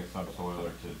been using a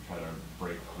subsoiler to try to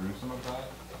break through some of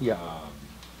that. Yeah.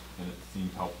 And it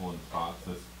seems helpful in spots.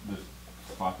 This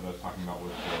spot that I was talking about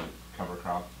with the cover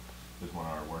crop is one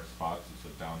of our worst spots. It's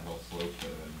a downhill slope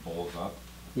that then bowls up.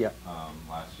 Yeah.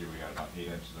 Last year we had about 8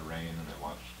 inches of rain and it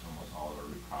watched almost all of our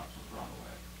root crops was rot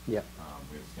away. Yeah.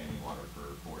 We had standing water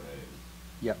for 4 days.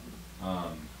 Yeah.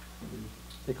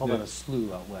 They call that a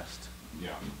slough out west.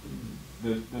 Yeah.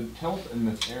 The tilt in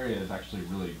this area is actually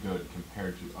really good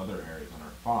compared to other areas on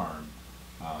our farm,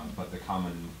 but the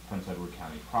common Prince Edward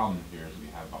County problem here is we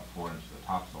have about 4 inches of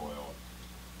topsoil,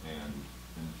 and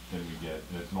then we get,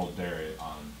 and it's an old dairy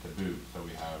on to boot, so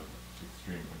we have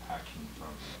extreme compaction from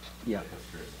the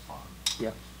history of the farm.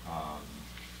 Yeah.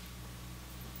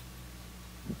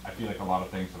 I feel like a lot of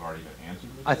things have already been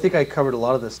answered with I think I covered a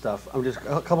lot of this stuff. I'm just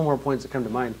a couple more points that come to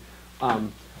mind.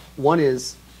 One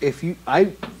is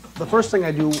the first thing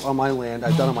I do on my land,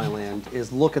 I've done on my land,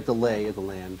 is look at the lay of the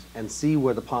land and see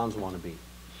where the ponds want to be.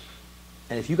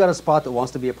 And if you got a spot that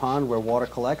wants to be a pond where water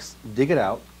collects, dig it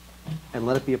out and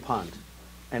let it be a pond,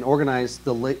 and organize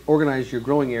your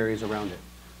growing areas around it.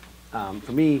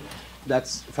 For me,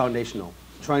 that's foundational.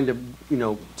 Trying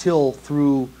to till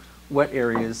through wet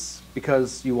areas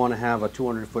because you want to have a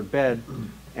 200-foot bed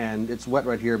and it's wet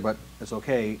right here, but it's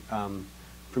okay.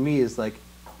 For me, is like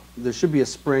there should be a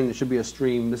spring, there should be a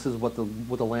stream. This is what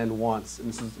the land wants, and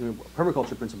this is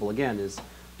permaculture principle again. Is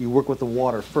you work with the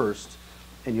water first,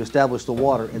 and you establish the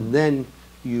water, and then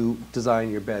you design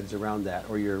your beds around that,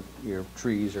 or your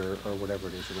trees, or whatever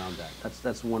it is around that.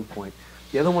 That's one point.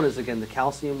 The other one is again the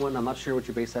calcium one. I'm not sure what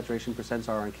your base saturation percents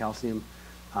are on calcium.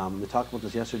 We talked about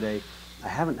this yesterday. I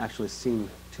haven't actually seen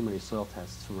too many soil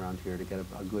tests from around here to get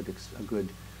a good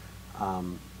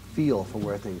feel for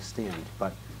where things stand.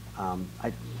 But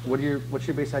what's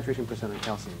your base saturation percent on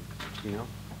calcium? Do you know?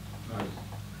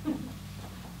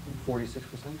 46%?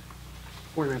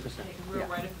 49%. We're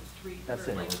right at the street, That's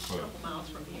we're it. like a couple miles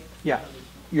from here. Yeah.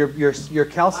 Your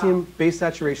calcium base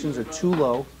saturations are too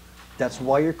low. That's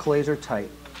why your clays are tight.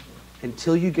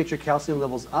 Until you get your calcium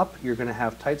levels up, you're going to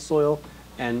have tight soil,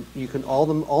 and you can all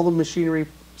the machinery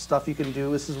stuff you can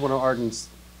do. This is one of Arden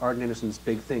Anderson's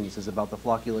big things, is about the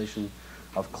flocculation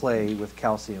of clay with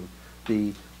calcium.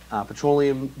 The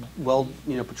petroleum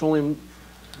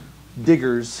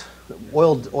diggers,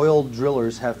 oil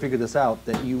drillers have figured this out,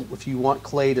 that if you want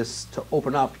clay to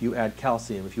open up, you add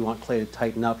calcium. If you want clay to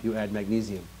tighten up, you add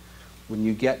magnesium. When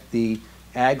you get the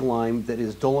ag lime that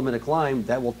is dolomitic lime,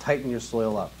 that will tighten your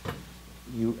soil up.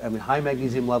 High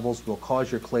magnesium levels will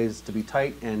cause your clays to be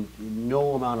tight, and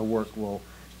no amount of work will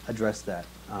address that.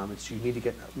 You need to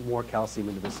get more calcium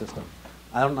into the system.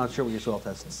 I'm not sure what your soil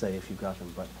tests say if you've got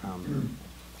them, but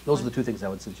those are the two things I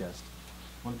would suggest.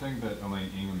 One thing that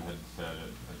Elaine Ingham had said,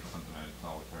 and something I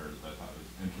saw with her that I thought was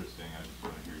interesting, I just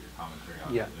want to hear your commentary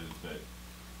on it, is that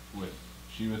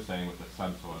she was saying with the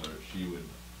subsoiler, she would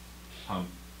pump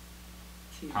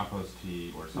compost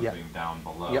tea or something down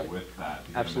below with that,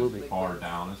 to get them as far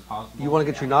down as possible. You want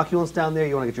to get your inoculants down there,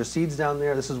 you want to get your seeds down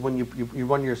there. This is when you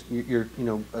run your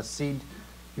a seed,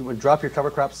 you would drop your cover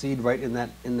crop seed right in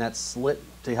that slit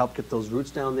to help get those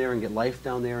roots down there and get life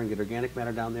down there and get organic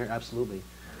matter down there, absolutely.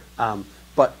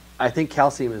 But I think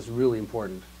calcium is really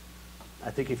important. I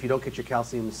think if you don't get your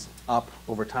calciums up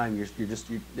over time,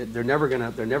 they're never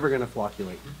gonna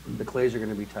flocculate. The clays are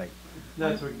gonna be tight.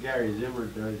 That's what Gary Zimmer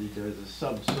does. He does a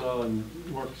subsoil and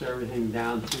works everything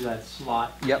down through that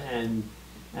slot. Yep. And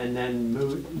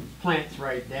then plants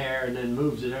right there, and then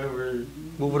moves it over.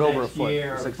 Move it over a foot,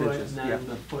 year, 6 foot, inches. and then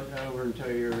a foot over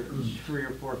until you're 3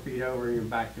 or 4 feet over, and you're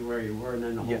back to where you were, and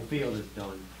then the whole field is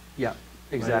done. Yeah,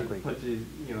 exactly. Put the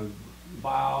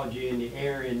biology and the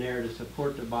air in there to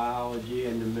support the biology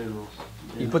and the minerals.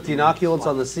 You put the inoculants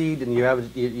on the seed, and you have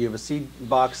a seed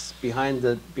box behind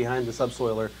the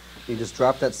subsoiler. You just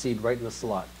drop that seed right in the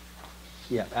slot.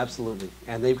 Yeah, absolutely.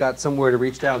 And they've got somewhere to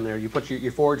reach down there. You put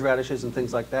your forage radishes and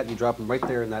things like that, and you drop them right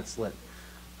there in that slit.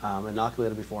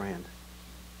 Inoculate them beforehand.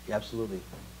 Yeah, absolutely.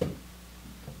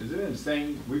 Is it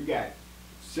insane? We've got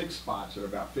 6 spots that are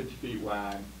about 50 feet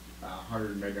wide,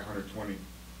 100, maybe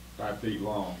 125 feet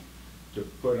long, to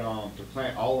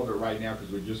plant all of it right now,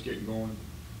 because we're just getting going.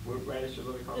 What radishes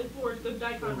are they called? The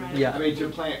daikon radish. Yeah. I mean, to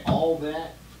plant all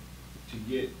that, to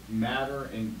get matter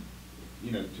and,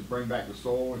 to bring back the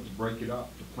soil and to break it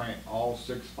up, to plant all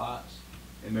 6 spots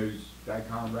in those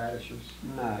daikon radishes?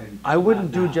 No. I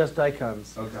wouldn't do just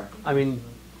daikons. Okay. I mean,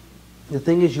 the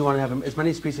thing is, you want to have as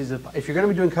many species if you're going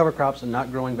to be doing cover crops and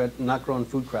not growing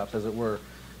food crops, as it were.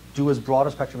 Do as broad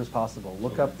a spectrum as possible.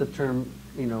 Look up the term,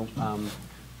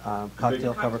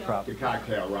 cocktail cover crop. The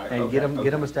cocktail, right. And Okay, get them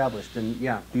okay. established, and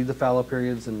yeah, do the fallow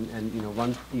periods, and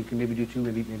run. You can maybe do 2,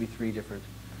 maybe 3 different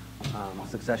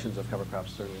successions of cover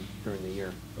crops during the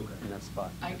year in that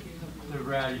spot. I can The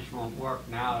radish won't work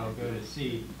now, it'll go to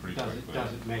seed, Pretty doesn't, quickly.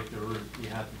 doesn't make the root, you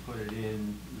have to put it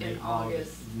in late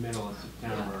August. middle of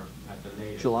September at the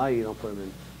latest. July, you don't put them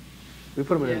in. We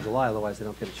put them in Yeah. July, otherwise they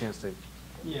don't get a chance to.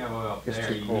 Yeah, well, up It's there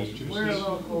too you cold. need. We're a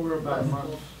little colder about a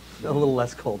month. A little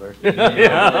less colder. But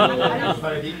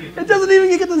if you It doesn't even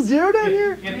get to 0 down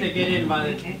here. If they get in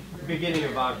by the beginning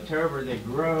of October, they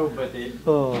grow, but they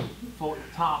Oh, full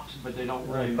tops, but they don't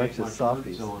really Right, make bunch much of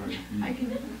softies. roots on it. I can,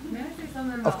 may I say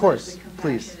something about Of course, the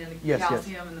please. compaction and the Yes, yes.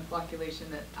 calcium and the flocculation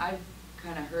that I've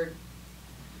kind of heard?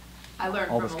 I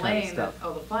learned All from this kind of Elaine that,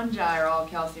 stuff. the fungi are all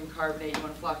calcium carbonate. You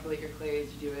want to flocculate your clays,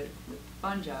 you do it with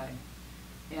fungi.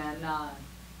 And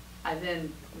I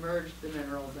then merged the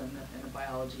minerals and the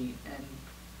biology, and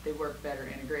they work better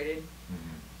integrated. Mhm.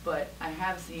 But I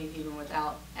have seen, even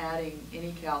without adding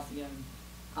any calcium,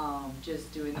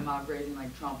 just doing the mob grazing,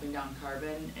 like tromping down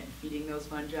carbon and feeding those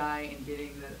fungi and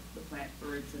getting the plant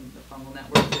roots and the fungal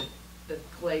networks, that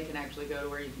the clay can actually go to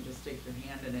where you can just stick your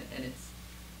hand in it. And it's,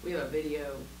 we have a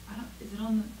video, is it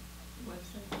on the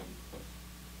website?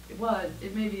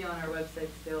 It may be on our website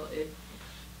still,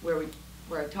 where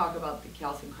I talk about the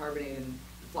calcium carbonate and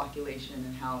flocculation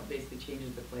and how it basically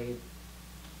changes the clay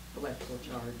electrical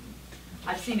charge.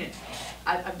 I've seen it,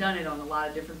 I've done it on a lot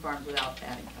of different farms without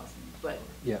adding calcium, but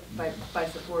yeah. by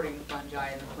supporting the fungi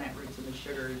and the plant roots and the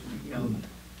sugars,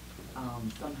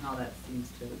 somehow that seems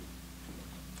to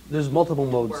There's multiple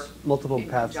modes, work multiple in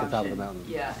paths to the top of the conjunction.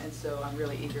 mountain. Yeah, and so I'm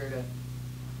really eager to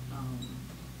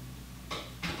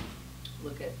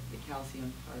look at the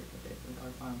calcium part of it with our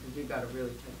farm, because we've got a really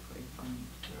tight clay farm.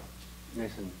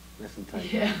 Nice and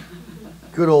tight. Yeah.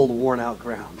 Good old worn out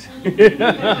ground.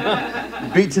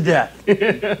 Beat to death.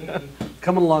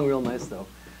 Coming along real nice though.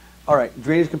 All right,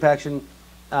 drainage compaction,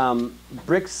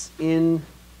 bricks in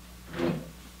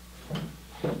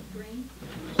Green?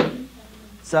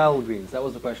 salad greens. That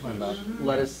was the question about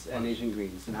lettuce and Asian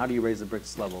greens, and how do you raise the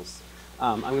bricks levels?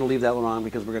 I'm going to leave that one on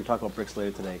because we're going to talk about bricks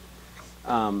later today.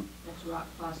 That's rock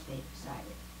phosphate beside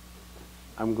it.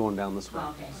 I'm going down this way. Oh,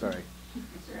 okay. Sorry.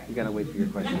 That's all right. You got to wait for your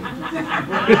question.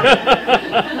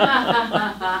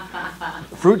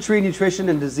 Fruit tree nutrition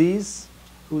and disease.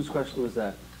 Whose question was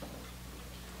that?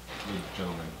 The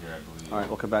gentleman here, I believe. All right,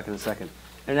 we'll come back in a second.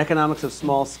 And economics of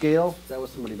small scale. That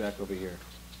was somebody back over here.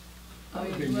 Oh,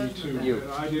 Okay, you me was too, with You.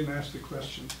 but I didn't ask the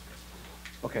question.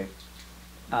 Okay.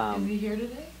 that. Is he here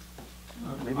today?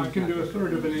 Maybe I he's can not do a here.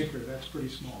 third of an acre, that's pretty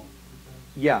small.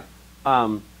 Yeah.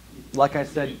 Like I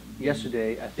said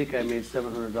yesterday, I think I made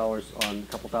 $700 on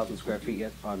a couple thousand square feet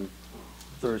yet on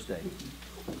Thursday,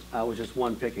 which is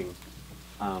one picking.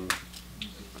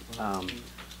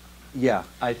 Yeah,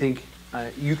 I think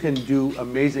you can do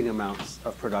amazing amounts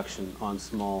of production on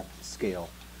small scale.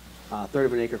 Third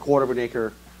of an acre, quarter of an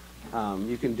acre,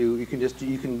 you can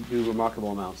do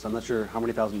remarkable amounts. I'm not sure how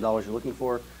many $1,000s you're looking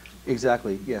for.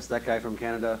 Exactly, yes, that guy from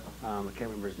Canada, I can't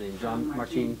remember his name, John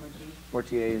Martin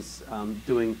Mortier is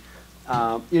doing,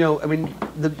 I mean,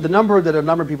 the number that a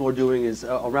number of people are doing is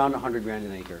around 100 grand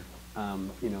an acre,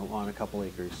 on a couple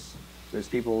acres. There's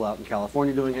people out in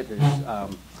California doing it. There's,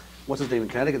 what's his name in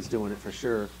Connecticut's doing it for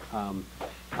sure.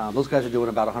 Those guys are doing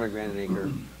about 100 grand an acre,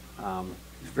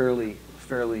 fairly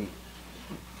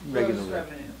regularly.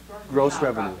 Gross Gross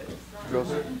revenue. Gross.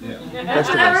 That's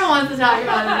what everyone wants to talk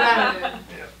about, is revenue.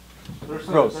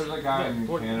 Gross. There's a guy in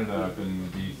Canada up in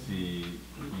DC. He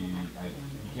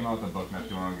came out with a book not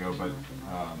too long ago, but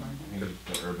I think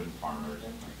it's the Urban Farmer or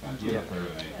something like that. He has a third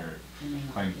of an acre,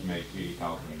 claims to make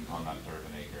 80,000 on that third of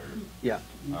an acre. Yeah.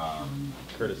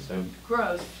 Curtis Stone.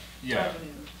 Gross Yeah.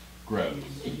 revenue. Gross.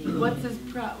 What's his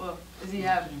does he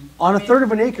have? On a I mean, third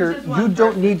of an it's acre, just you one don't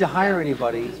person. need to hire Yeah,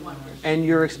 anybody, just one person. and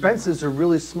your expenses are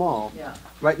really small. Yeah.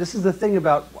 Right, this is the thing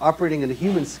about operating at a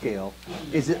human scale,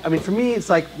 I mean, for me, it's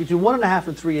like between 1.5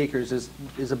 and 3 acres is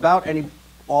about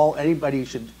anybody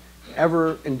should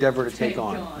ever endeavor to take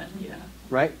on, Yeah.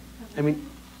 right? I mean,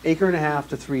 1.5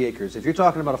 to 3 acres. If you're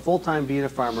talking about a full-time being a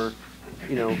farmer,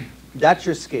 that's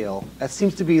your scale. That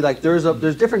seems to be like, there's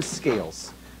different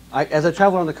scales. As I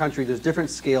travel around the country, there's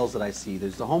different scales that I see.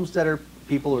 There's the homesteader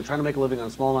people who are trying to make a living on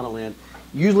a small amount of land.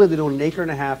 Usually they're doing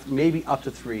 1.5 acres, maybe up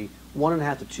to 3.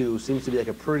 1.5 to 2 seems to be like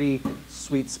a pretty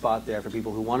sweet spot there for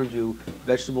people who want to do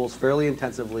vegetables fairly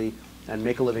intensively and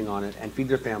make a living on it and feed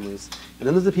their families. And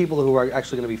then there's the people who are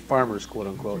actually going to be farmers, quote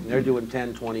unquote, and they're doing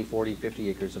 10, 20, 40, 50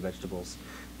 acres of vegetables.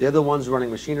 They're the ones running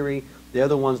machinery. They're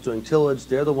the ones doing tillage.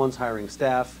 They're the ones hiring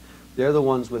staff. they're the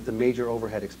ones with the major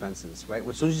overhead expenses, right?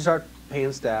 As soon as you start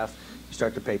paying staff, you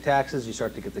start to pay taxes, you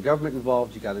start to get the government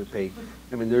involved, you got to pay,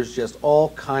 I mean, there's just all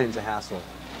kinds of hassle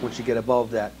once you get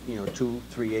above that,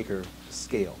 2-3 acre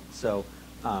scale. So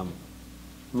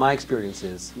my experience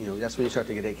is, that's when you start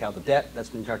to get take out the debt,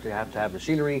 that's when you start to have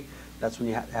machinery, that's when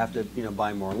you have to,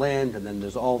 buy more land, and then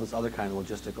there's all this other kind of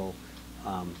logistical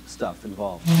stuff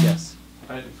involved. Yes?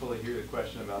 I didn't fully hear the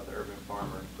question about the urban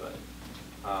farmer, but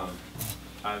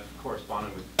I've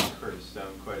corresponded with Curtis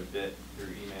Stone quite a bit through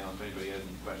email. If anybody has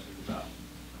any questions about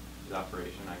his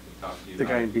operation, I can talk to you The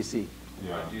about guy it. in BC.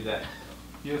 Yeah. I do that.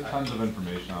 He has tons of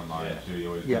information online Yeah. too. He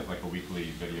always Yeah. does like a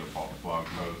weekly video blog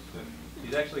post, and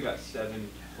He's actually got 7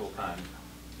 full-time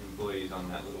employees on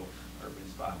that little urban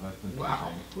spot. that's interesting.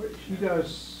 Wow.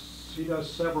 He does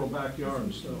several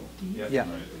backyards though. Yep. Yeah.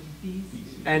 Right.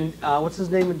 And what's his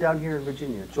name down here in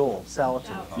Virginia? Joel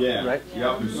Salatin. Yeah, Right?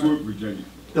 yep, in Swoop, Virginia.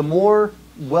 The more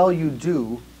well you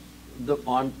do,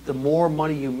 the more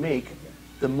money you make,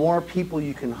 the more people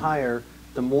you can hire,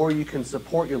 the more you can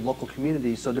support your local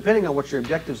community. So depending on what your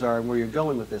objectives are and where you're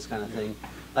going with this kind of thing,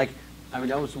 like, I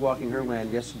was walking her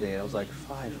land yesterday, and I was like,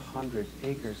 500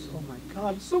 acres, oh my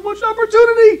God, so much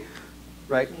opportunity,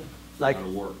 right? Like,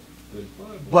 That'll work.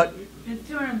 but It's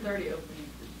 230 open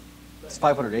acres. it's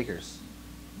 500 acres,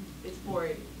 It's 4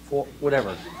 acres.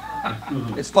 whatever.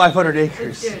 It's 500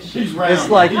 acres. He's round. It's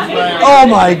like, He's round. oh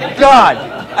my God.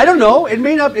 I don't know. It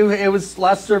may not, it was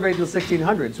last surveyed in the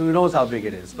 1600s. Who knows how big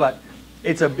it is? But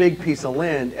it's a big piece of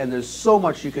land, and there's so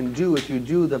much you can do if you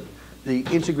do the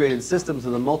integrated systems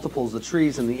and the multiples, the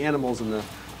trees and the animals and the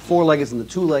four-leggeds and the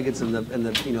two-leggeds and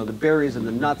the berries and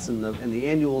the nuts and the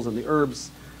annuals and the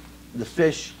herbs, the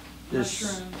fish.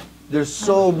 There's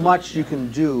so much you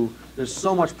can do. There's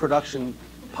so much production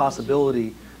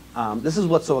possibility. This is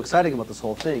what's so exciting about this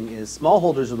whole thing is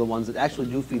smallholders are the ones that actually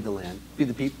do feed the land, feed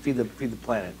the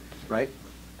planet, right?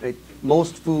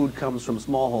 Most food comes from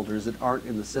smallholders that aren't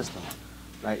in the system,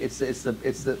 right?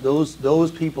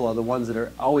 Those people are the ones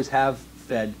that always have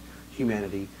fed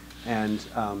humanity, and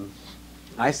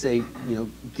I say,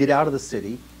 get out of the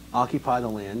city, occupy the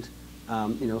land,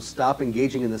 stop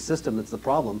engaging in the system that's the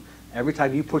problem. Every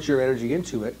time you put your energy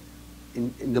into it,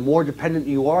 the more dependent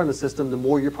you are on the system, the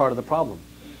more you're part of the problem.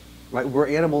 Right? We're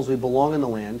animals, we belong in the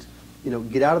land.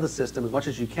 Get out of the system as much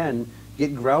as you can,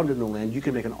 get grounded in the land. You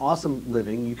can make an awesome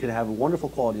living, you can have a wonderful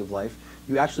quality of life.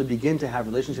 You actually begin to have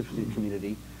relationships with your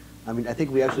community. I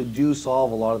think we actually do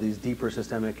solve a lot of these deeper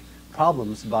systemic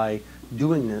problems by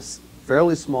doing this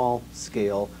fairly small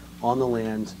scale, on the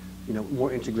land,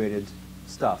 more integrated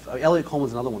stuff. Elliot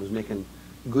Coleman's another one who's making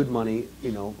good money,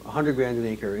 100 grand an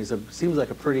acre seems like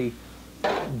a pretty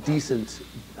decent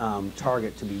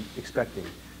target to be expecting.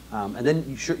 And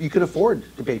then you can afford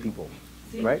to pay people,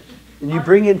 right? And you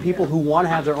bring in people who want to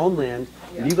have their own land,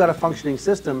 and you've got a functioning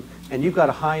system, and you've got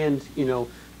a high-end,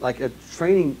 like a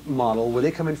training model where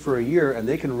they come in for a year and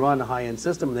they can run a high-end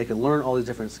system, and they can learn all these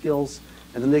different skills,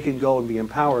 and then they can go and be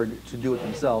empowered to do it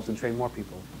themselves and train more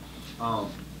people.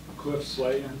 Cliff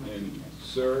Slade in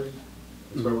Surrey,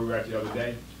 that's where we were at the other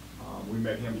day. We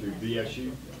met him through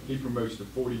BSU. He promotes the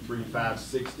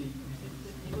 43,560.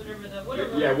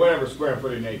 Whatever square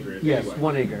foot an acre is. Yes, anyway.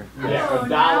 1 acre. Yeah,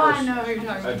 Now I know what you're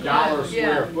talking a about. dollar a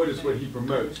square Yeah. foot is what he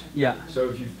promotes. Yeah. So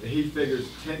if he figures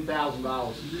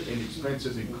 $10,000 in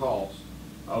expenses and costs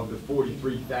of the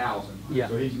 43,000. Yeah.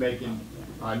 So he's making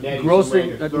netting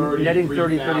Grossing, somewhere in the netting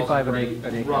 30, 35 an range,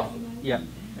 acre. roughly. Yeah.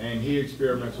 And he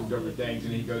experiments with different things,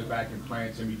 and he goes back and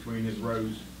plants in between his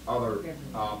rows other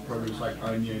produce like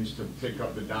onions to pick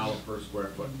up the dollar per square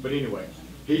foot. But anyway,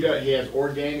 he has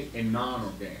organic and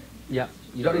non-organic. Yeah.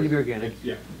 You don't need to be organic.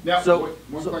 Yeah. Now, So-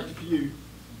 one question for you.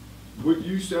 What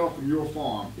you sell from your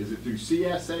farm, is it through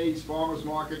CSAs, farmers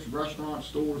markets, restaurants,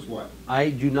 stores, what?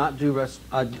 I do not do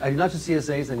I do not do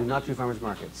CSAs. I do not do farmers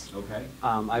markets. Okay.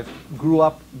 I grew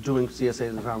up doing CSAs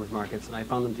and farmers markets, and I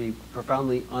found them to be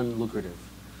profoundly unlucrative.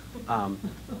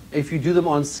 If you do them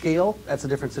on scale, that's a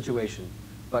different situation.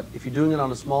 But if you're doing it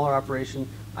on a smaller operation,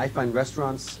 I find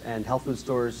restaurants and health food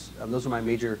stores, those are my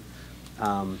major,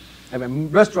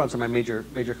 restaurants are my major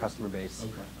customer base.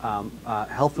 Okay.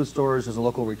 Health food stores, there's a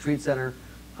local retreat center.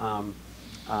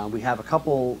 We have a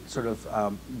couple sort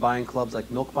of buying clubs, like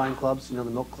milk buying clubs, the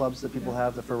milk clubs that people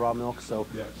have for raw milk. So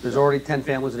Yes. there's already 10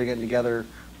 families that are getting together.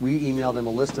 We email them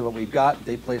a list of what we've got.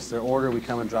 They place their order. We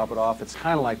come and drop it off. It's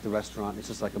kind of like the restaurant. It's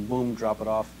just like a boom, drop it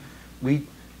off. We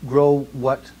grow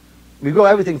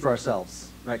everything for ourselves,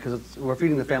 right? Because we're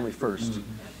feeding the family first. Mm-hmm.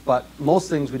 But most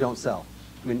things we don't sell.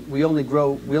 We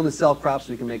only sell crops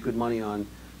we can make good money on.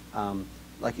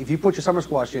 Like if you put your summer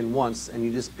squash in once and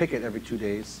you just pick it every 2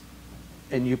 days,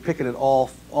 and you pick it all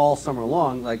summer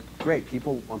long, like, great,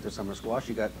 people want their summer squash.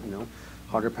 You got,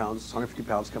 100 pounds, 150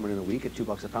 pounds coming in a week at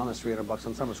 $2 a pound. That's $300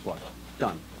 on summer squash.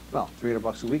 Done. Well,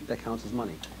 $300 a week, that counts as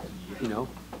money.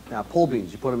 Now pole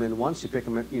beans, you put them in once, you pick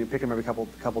them every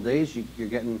couple days. You're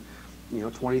getting,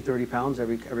 20, 30 pounds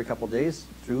every couple days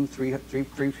through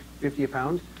 $350 a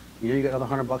pound. You got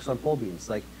another $100 on pole beans.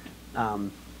 Like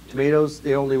tomatoes,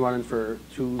 they're only running for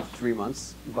 2-3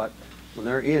 months, but when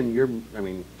they're in,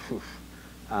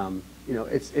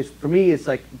 it's for me, it's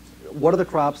like, what are the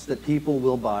crops that people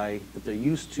will buy that they're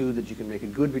used to, that you can make a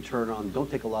good return on, don't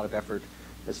take a lot of effort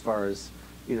as far as,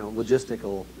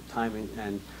 logistical timing,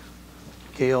 and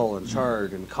kale and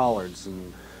chard and collards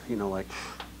and,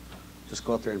 just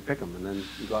go out there and pick them, and then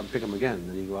you go out and pick them again,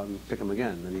 then you go out and pick them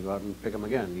again, then you go out and pick them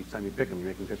again. Each time you pick them, you're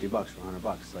making $50 or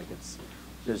 $100. Like it's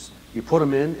just, you put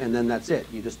them in and then that's it.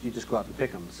 You just go out and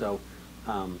pick them. So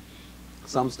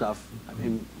some stuff,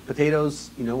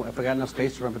 potatoes, if I got enough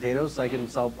space to run potatoes, I can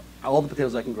sell all the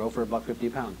potatoes I can grow for $1.50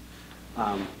 a pound.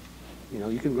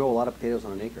 You can grow a lot of potatoes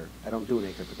on an acre. I don't do an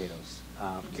acre of potatoes.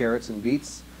 Carrots and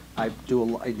beets, I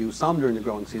do some during the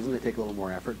growing season. They take a little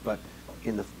more effort, but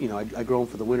I grow them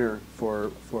for the winter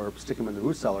for stick them in the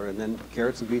root cellar, and then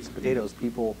carrots and beets and potatoes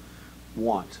people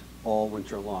want all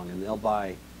winter long, and they'll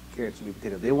buy carrots and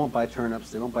potatoes. They won't buy turnips,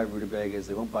 they won't buy rutabagas,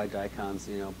 they won't buy daikons,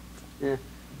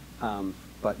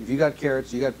 but if you got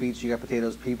carrots, you got beets, you got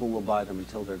potatoes, people will buy them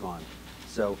until they're gone.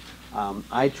 So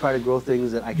I try to grow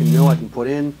things that I can put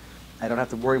in, I don't have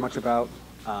to worry much about,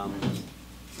 and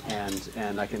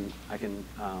I can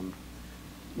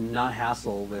not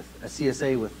hassle with a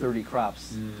CSA with 30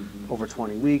 crops over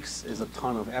 20 weeks is a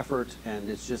ton of effort, and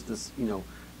it's just this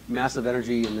massive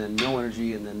energy and then no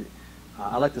energy, and then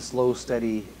I like the slow,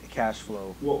 steady cash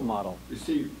flow model. You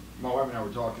see, my wife and I were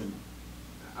talking.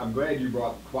 I'm glad you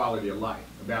brought quality of life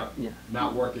about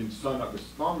not working sun up. The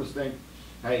farmers think,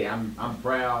 hey, I'm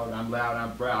proud, I'm loud,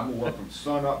 I'm proud. I'm gonna work from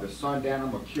sun up to sundown.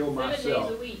 I'm gonna kill myself. 7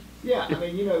 days a week. Yeah,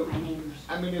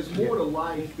 there's more to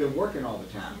life than working all the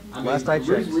time. The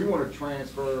reason we want to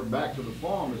transfer back to the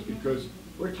farm is because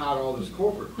we're tired of all this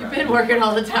corporate crap. You've been working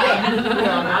all the time.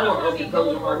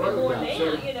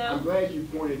 I'm glad you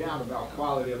pointed out about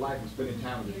quality of life and spending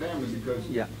time with the family, because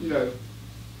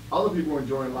other people are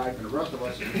enjoying life, and the rest of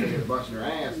us are sitting there busting their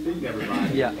ass, feeding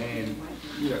everybody. And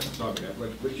sorry about that,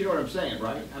 but you know what I'm saying,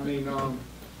 right?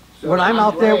 So when I'm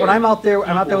out there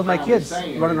with my kids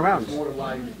running around. It's more to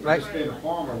life, right? Just being a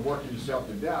farmer, working yourself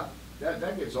to death.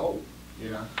 That gets old,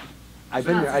 I've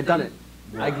been there. I've done it.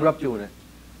 I grew up doing it.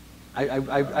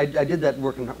 I did that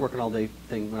working all day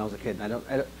thing when I was a kid.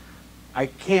 I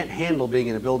can't handle being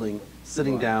in a building,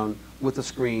 sitting down with a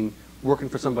screen, working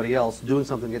for somebody else, doing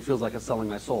something that feels like it's selling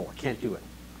my soul. I can't do it.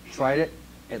 Tried it.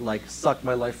 It like sucked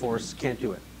my life force. Can't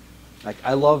do it. Like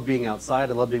I love being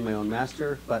outside. I love being my own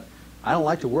master, but I don't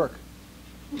like to work.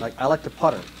 Like I like to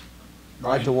putter. I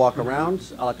like to walk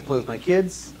around. I like to play with my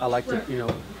kids. I like to, We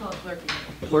call it clerking.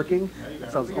 Clerking?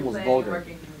 That sounds almost vulgar.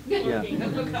 Yeah. Enjoy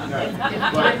it.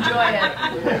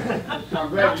 I'm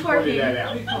glad you pointed that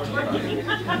out.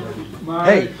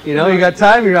 Hey, you got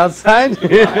time, you're outside.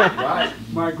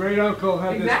 My great uncle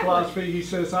had this philosophy. He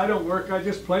says, I don't work, I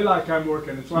just play like I'm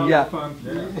working. It's a lot of fun.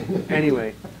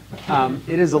 Anyway,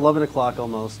 it is 11 o'clock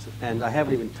almost, and I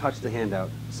haven't even touched the handout.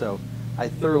 So I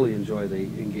thoroughly enjoy the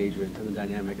engagement and the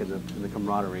dynamic and the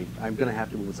camaraderie. I'm going to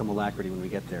have to move with some alacrity when we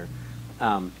get there.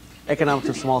 Economics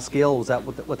of small scale, was that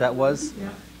what that was? Yeah.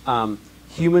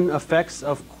 Human effects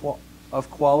of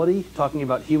quality, talking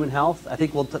about human health. I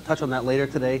think we'll touch on that later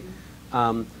today.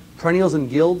 Perennials and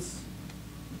guilds,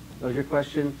 that was your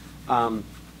question.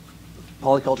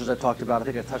 Polycultures I talked about. I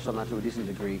think I touched on that to a decent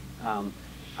degree.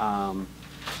 I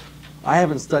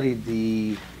haven't studied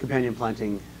the companion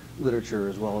planting literature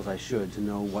as well as I should to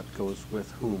know what goes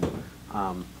with whom.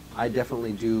 I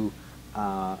definitely do,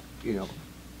 a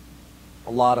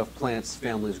lot of plants,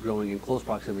 families growing in close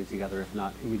proximity together, if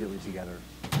not immediately together.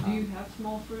 Do you have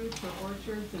small fruits or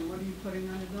orchards, and what are you putting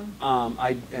under them?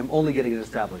 I am only getting it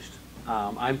established.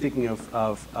 I'm thinking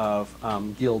of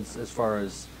guilds as far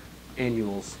as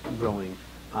annuals growing.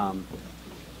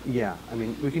 Yeah,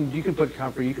 you can put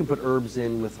comfrey, you can put herbs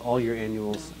in with all your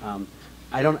annuals.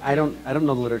 I don't know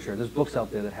the literature. There's books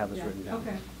out there that have this written down.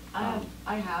 Okay.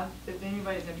 I have. If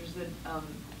anybody's interested,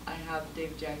 I have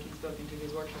Dave Jackie spoken to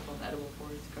his workshop on edible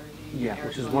forest gardening. Yeah,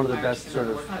 which is one of the best sort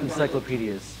of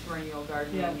encyclopedias. Perennial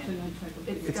gardening. Yeah, it's an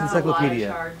encyclopedia. It's got encyclopedia.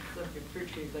 A lot of fruit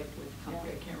trees like with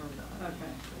comfrey. I can't remember that.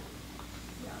 Okay.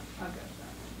 Yeah, I've got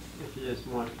that. If just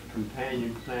want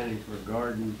companion planting for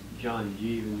garden, John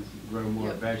Jeevens, Grow More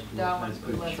Yep, Vegetables, that has one's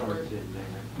good less charts work. in there.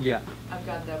 Yeah, I've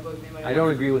got that book. Anybody I don't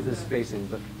want- agree with his spacing,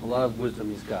 but a lot of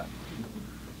wisdom he's got.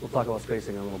 We'll talk about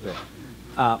spacing in a little bit.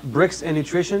 Bricks and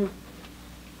nutrition.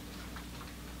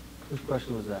 Which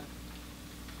question was that?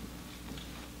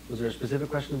 Was there a specific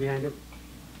question behind it?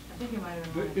 I think it might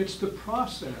have been. It's the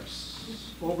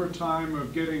process over time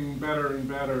of getting better and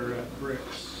better at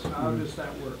bricks. How does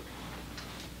that work?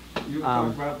 You'll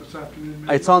talk about it this afternoon,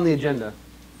 maybe? It's on the agenda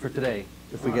for today,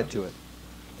 if we get to it.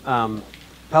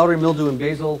 Powdery mildew and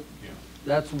basil,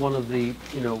 that's one of the,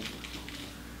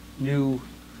 new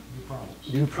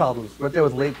problems. Right there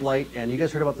with late blight, and you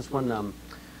guys heard about this one,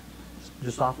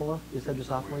 Drosophila? You said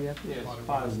Drosophila yet? Yes,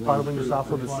 Spotted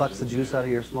Drosophila that sucks the juice out of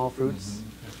your small fruits.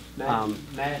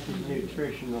 Massive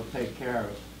nutrition will take care of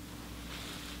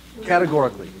it.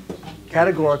 Categorically,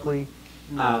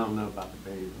 No, I don't know about the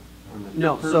basil. On the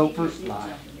No, first- so- First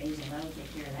slide.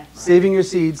 saving your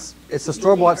seeds, it's a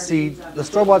store-bought seed. The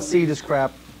store-bought seed is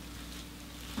crap.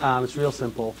 It's real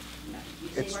simple. You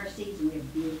save our seeds and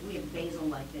we have basil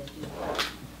like this just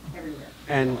everywhere.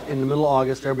 And in the middle of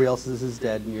August, everybody else's is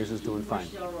dead and yours is doing We're fine.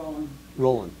 still rolling.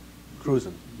 Rolling,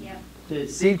 cruising. Yeah.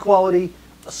 Seed quality,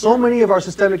 so many of our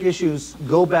systemic issues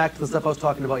go back to the stuff I was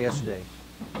talking about yesterday.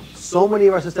 So many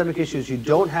of our systemic issues, you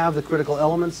don't have the critical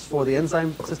elements for the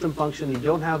enzyme system function, you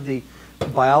don't have the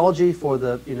biology for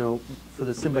the, for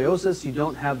the symbiosis, you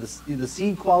don't have the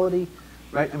seed quality,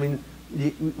 right? I mean,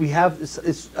 we have,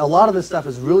 a lot of this stuff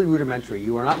is really rudimentary.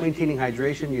 You are not maintaining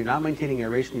hydration, you're not maintaining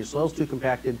aeration, your soil's too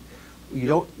compacted,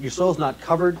 your soil's not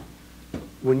covered.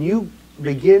 When you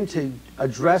begin to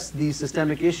address these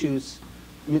systemic issues,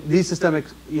 these systemic,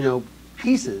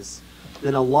 pieces,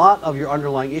 then a lot of your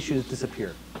underlying issues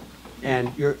disappear.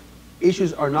 And your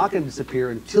issues are not going to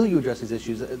disappear until you address these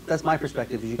issues. That's my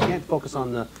perspective. You can't focus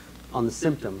on the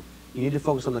symptom. You need to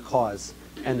focus on the cause.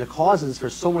 And the causes for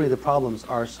so many of the problems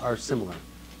are similar.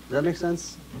 Does that make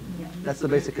sense? Yeah. That's the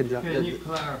basic conjunction. Can you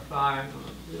clarify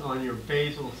on your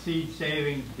basil seed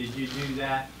savings, did you do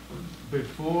that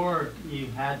before you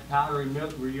had powdery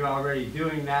mildew? Were you already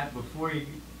doing that before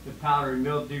the powdery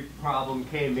mildew problem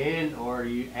came in, or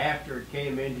after it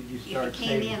came in, did you start If it came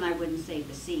saving? in, I wouldn't save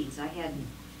the seeds. I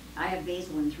have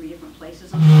basil in 3 different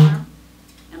places on the farm,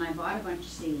 and I bought a bunch of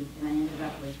seed, and I ended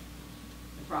up with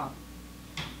the problem.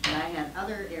 But I had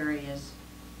other areas,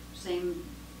 same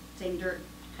dirt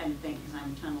kind of thing, because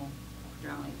I'm tunnel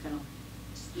drawing, kind of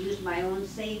used my own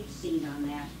saved seed on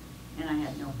that, and I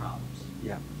had no problems.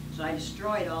 Yeah. So I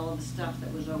destroyed all of the stuff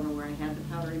that was over where I had the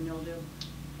powdery mildew,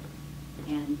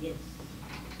 and it's.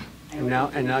 And now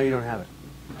you don't have it.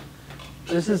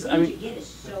 This is, The seed you get is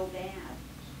so bad.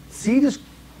 seed is,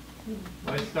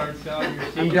 Let's start selling your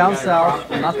seed. I'm You down gotta south,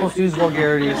 drop I'm it. not supposed to use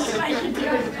vulgarities.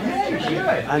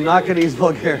 I'm not going to use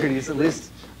vulgarities, at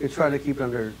least we try to keep it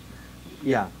under,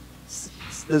 yeah.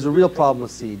 There's a real problem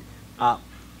with seed.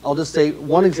 I'll just say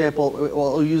one example,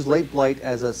 I'll use late blight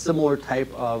as a similar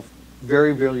type of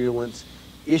very virulent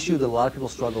issue that a lot of people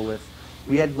struggle with.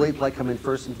 We had late blight come in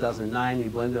first in 2009, we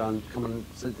blamed it on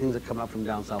things that come up from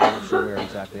down south, I'm not sure where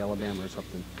exactly, Alabama or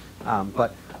something.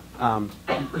 But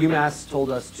UMass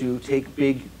told us to take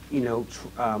big,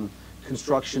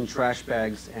 construction trash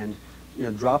bags and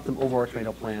drop them over our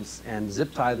tomato plants and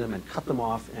zip tie them and cut them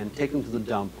off and take them to the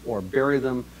dump or bury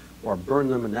them or burn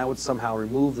them, and that would somehow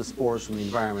remove the spores from the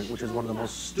environment, which is one of the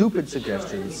most stupid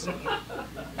suggestions.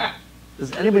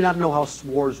 Does anybody not know how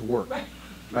spores work?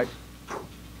 Right?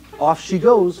 Off she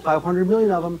goes, 500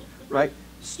 million of them, right?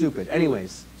 Stupid.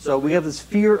 Anyways, so we have this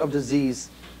fear of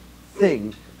disease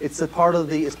thing. It's part of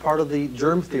the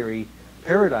germ theory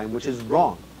paradigm, which is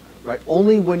wrong, right?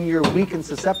 Only when you're weak and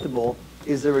susceptible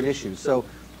is there an issue. So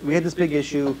we had this big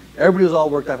issue. Everybody was all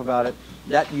worked up about it.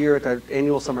 That year at our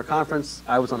annual summer conference,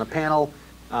 I was on a panel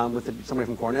with somebody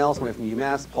from Cornell, somebody from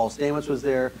UMass. Paul Stamets was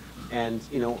there, and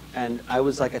and I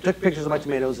was like, I took pictures of my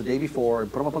tomatoes the day before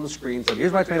and put them up on the screen. So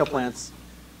here's my tomato plants.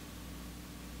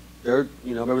 They're,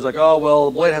 everybody's like, oh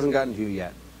well, the blight hasn't gotten to you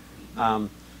yet.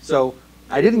 So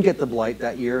I didn't get the blight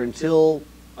that year until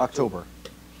October.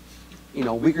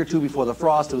 A week or two before the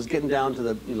frost, it was getting down to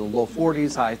the low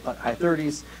 40s, high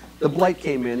 30s. The blight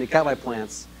came in, it got my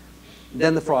plants.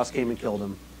 Then the frost came and killed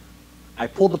them. I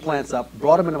pulled the plants up,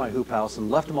 brought them into my hoop house, and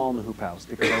left them all in the hoop house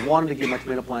because I wanted to give my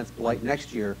tomato plants blight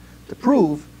next year to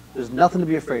prove there's nothing to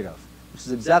be afraid of, which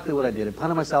is exactly what I did. I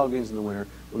planted my salad greens in the winter.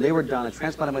 When they were done, I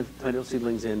transplanted my tomato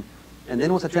seedlings in, and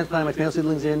then once I transplanted my tomato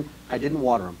seedlings in, I didn't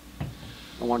water them.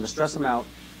 I wanted to stress them out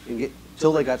and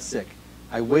till they got sick.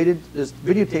 I waited, there's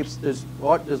videotapes,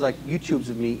 there's like YouTubes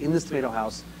of me in this tomato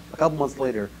house a couple months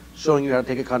later showing you how to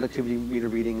take a conductivity meter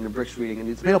reading and a Brix reading. And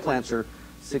the tomato plants are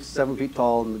 6 to 7 feet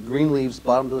tall, and the green leaves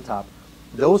bottom to the top.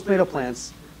 Those tomato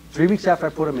plants, 3 weeks after I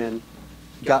put them in,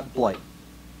 got blight.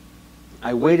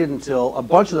 I waited until a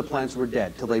bunch of the plants were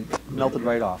dead, till they melted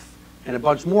right off. And a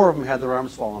bunch more of them had their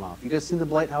arms falling off. You guys seen the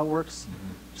blight, how it works?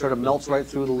 Sort of melts right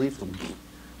through the leaf,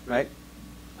 right?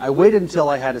 I waited until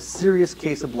I had a serious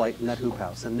case of blight in that hoop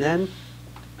house, and then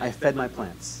I fed my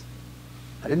plants.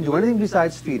 I didn't do anything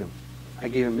besides feed them. I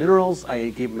gave them minerals, I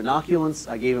gave them inoculants,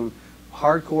 I gave them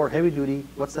hardcore, heavy duty,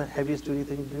 what's the heaviest duty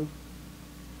thing to do?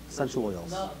 Essential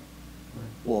oils. Love.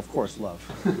 Well, of course, love.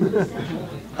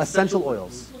 Essential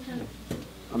oils.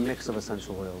 A mix of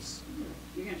essential oils.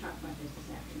 You're gonna talk about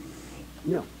this afternoon, right?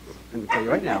 No, let me tell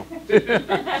you right now.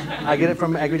 I get it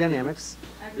from AgriDynamics.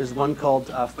 There's one called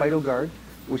PhytoGuard,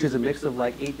 which is a mix of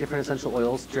like 8 different essential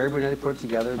oils. Jerry Brunetti put it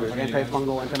together. There's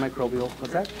antifungal, antimicrobial.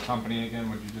 What's that? Company again,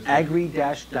 what'd you just say?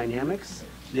 Agri-Dynamics.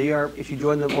 They are, if you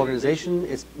join the organization,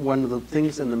 it's one of the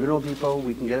things in the Mineral Depot.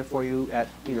 We can get it for you at,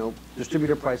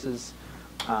 distributor prices.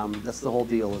 That's the whole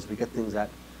deal, is we get things at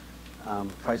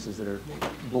prices that are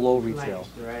below retail.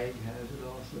 Right, has it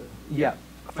also? Yeah,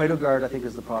 PhytoGuard, I think,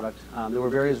 is the product. There were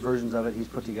various versions of it he's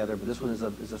put together, but this one is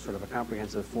a sort of a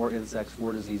comprehensive for insects,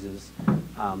 for diseases.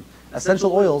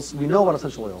 Essential oils, we know about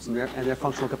essential oils and their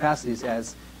functional capacities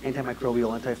as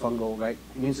antimicrobial, antifungal, right,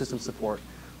 immune system support.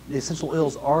 The essential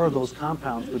oils are those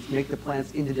compounds which make the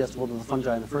plants indigestible to the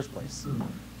fungi in the first place.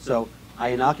 So I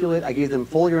inoculate, I gave them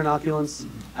foliar inoculants,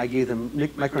 I gave them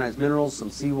micronized minerals, some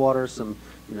seawater, some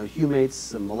humates,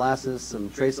 some molasses,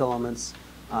 some trace elements,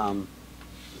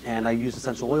 and I used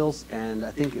essential oils, and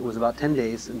I think it was about 10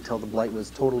 days until the blight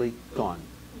was totally gone.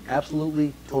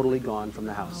 Absolutely, totally gone from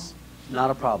the house.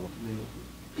 Not a problem.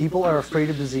 People are afraid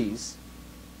of disease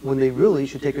when they really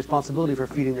should take responsibility for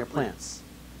feeding their plants.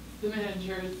 The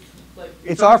managers, like.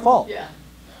 It's our fault. Yeah.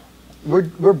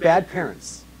 We're bad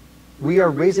parents. We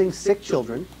are raising sick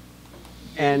children,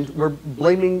 and we're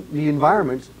blaming the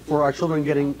environment for our children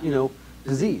getting,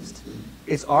 diseased.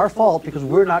 It's our fault because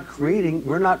we're not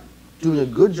doing a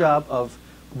good job of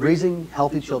raising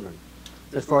healthy children,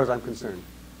 as far as I'm concerned.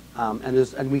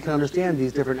 And we can understand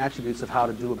these different attributes of how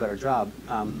to do a better job.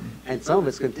 And some of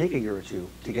it's going to take a year or two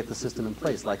to get the system in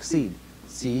place, like seed.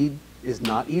 Seed is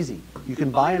not easy. You can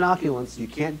buy inoculants, you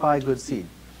can't buy good seed.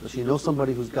 Unless you know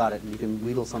somebody who's got it and you can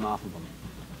wheedle some off of them,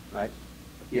 right?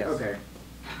 Yes. Okay.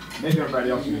 Maybe everybody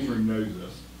else in this room knows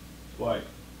this, but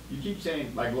you keep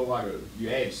saying, like a little while ago, you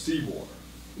add seawater.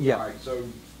 Yeah. All right, so.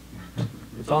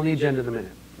 It's on the agenda in a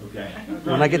minute. Okay.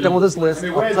 When I get done with this list,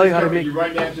 I'll where's tell you this how to coming? make. You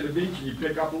run down to the beach and you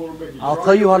pick up a little bit? And you I'll try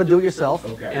tell it? you how to do it yourself,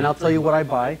 Okay. and I'll tell you what I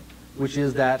buy, which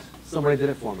is that somebody did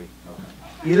it for me.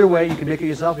 Okay. Either way, you can make it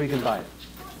yourself or you can buy it.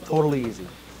 Totally easy.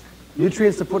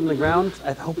 Nutrients to put in the ground,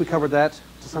 I hope we covered that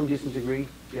to some decent degree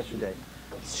yesterday.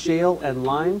 Shale and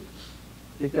lime,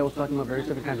 I think that was talking about various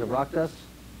different kinds of rock dust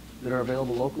that are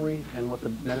available locally and what the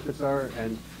benefits are.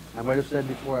 And I might have said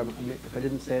before, if I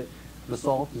didn't say it,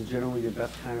 basalt is generally your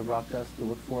best kind of rock dust to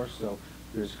look for. So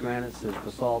there's granites, there's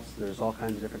basalts, there's all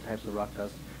kinds of different types of rock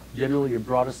dust. Generally, your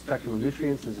broadest spectrum of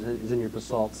nutrients is in your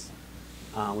basalts.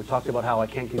 We talked about how I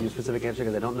can't give you a specific answer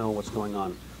because I don't know what's going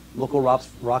on. Local rocks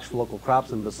for local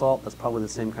crops and basalt, that's probably the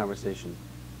same conversation.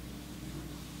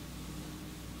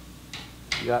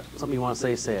 You got something you want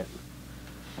to say it.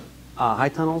 High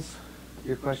tunnels,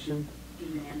 your question?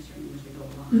 You've been answering as we go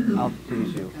along. I'll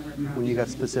please you, when you got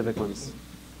specific ones.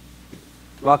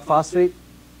 Rock phosphate?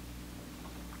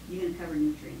 You're gonna cover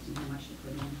nutrients and how much to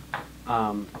put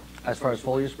in. As far as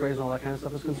foliar sprays and all that kind of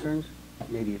stuff is concerned,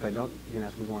 maybe. If I don't, you can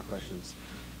ask me more questions.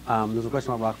 There's a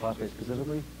question about rock phosphate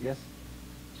specifically. Yes?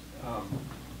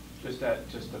 Just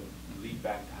to lead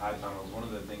back to high tunnels, one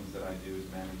of the things that I do is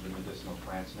manage a medicinal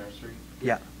plants nursery.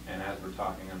 Yeah. And as we're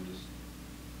talking,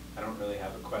 I don't really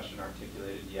have a question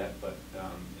articulated yet, but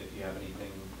if you have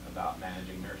anything about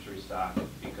managing nursery stock,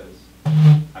 because,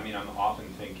 I'm often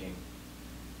thinking,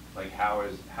 like, how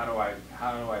do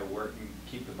I work and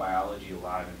keep the biology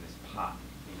alive in this pot,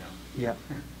 Yeah.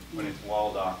 when it's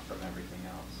walled off from everything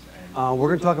else? And We're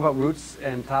going to talk about roots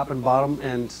and top and bottom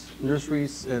and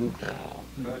nurseries and.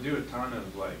 I do a ton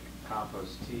of like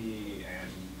compost tea and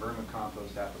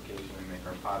vermicompost application. We make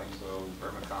our potting soil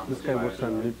vermicompost. This guy works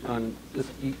on this.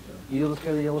 You know this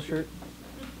guy in the yellow shirt?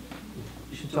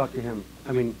 You should talk to him.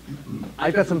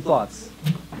 I've got some thoughts,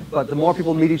 but the more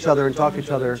people meet each other and talk to each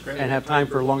other and have time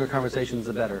for longer conversations,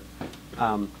 the better.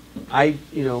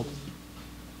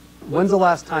 When's the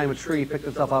last time a tree picked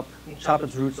itself up, chopped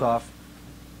its roots off,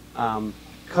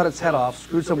 cut its head off,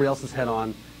 screwed somebody else's head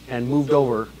on, and moved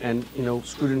over and,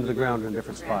 screwed into the ground in a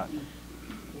different spot?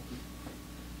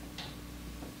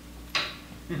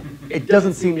 it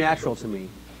doesn't seem natural to me,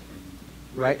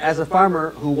 right? As a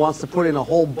farmer who wants to put in a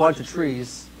whole bunch of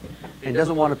trees and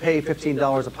doesn't want to pay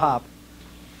 $15 a pop,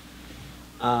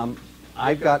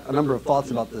 I've got a number of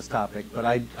thoughts about this topic, but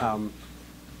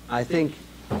I think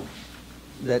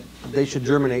that they should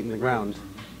germinate in the ground,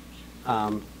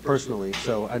 personally.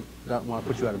 So I don't want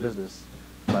to put you out of business,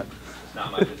 but It's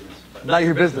not my business. But not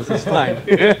your business. It's fine.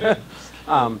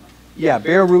 Yeah,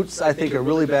 bare roots I think are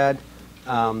really bad.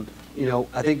 You know,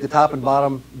 I think the top and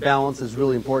bottom balance is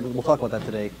really important. We'll talk about that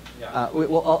today. Yeah.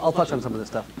 I'll touch on some of this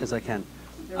stuff as I can.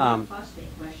 The rock phosphate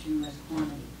question was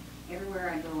quantity. Everywhere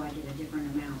I go, I get a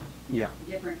different amount, Yeah,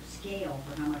 a different scale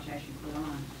for how much I should put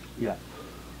on yeah.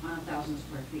 1,000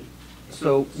 square feet.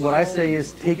 So what I say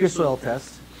is take your soil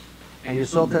test, and your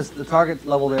soil test, the target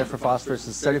level there for phosphorus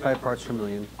is 75 parts per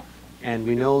million. And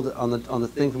we know that on the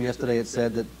thing from yesterday, it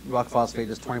said that rock phosphate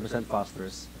is 20%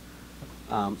 phosphorus.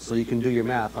 So you can do your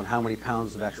math on how many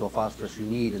pounds of actual phosphorus you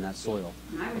need in that soil.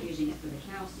 And I was using it for the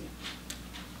calcium.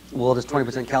 Well, there's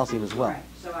 20% calcium as well. Right,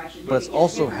 so I should But maybe it get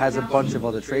also different has a bunch calcium. of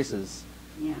other traces.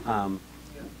 Yeah.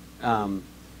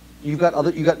 You've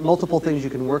got multiple things you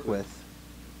can work with,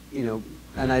 you know,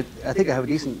 and I think I have a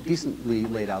decently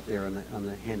laid out there on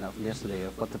the handout from yesterday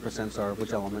of what the percents are,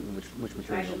 which element and which So I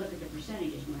material. should look at the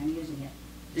percentages when I'm using it.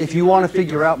 If you want to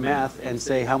figure out math and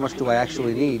say how much do I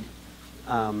actually need,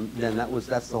 then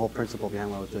that's the whole principle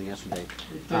behind what I was doing yesterday.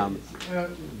 It's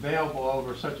available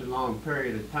over such a long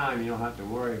period of time, you don't have to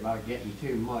worry about getting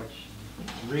too much.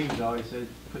 Reeves always said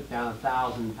put down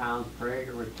 1,000 pounds per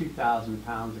acre with 2,000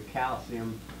 pounds of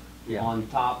calcium Yeah. on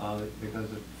top of it, because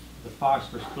the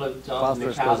phosphorus floats up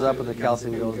Phosphorus and the goes up and the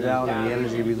calcium goes down and the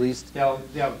energy released. They'll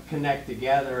connect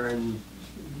together and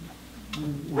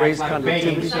Raise act like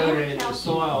baking conductivity. soda in the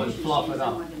soil and fluff it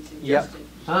up. Yep.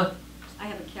 Huh? I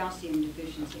have a calcium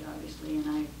deficiency, obviously,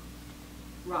 and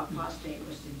rock phosphate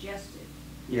was suggested.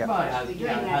 Yeah. Well, it has, We're doing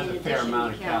yeah, it that has in a fair addition to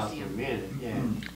amount of calcium. calcium in it, yeah.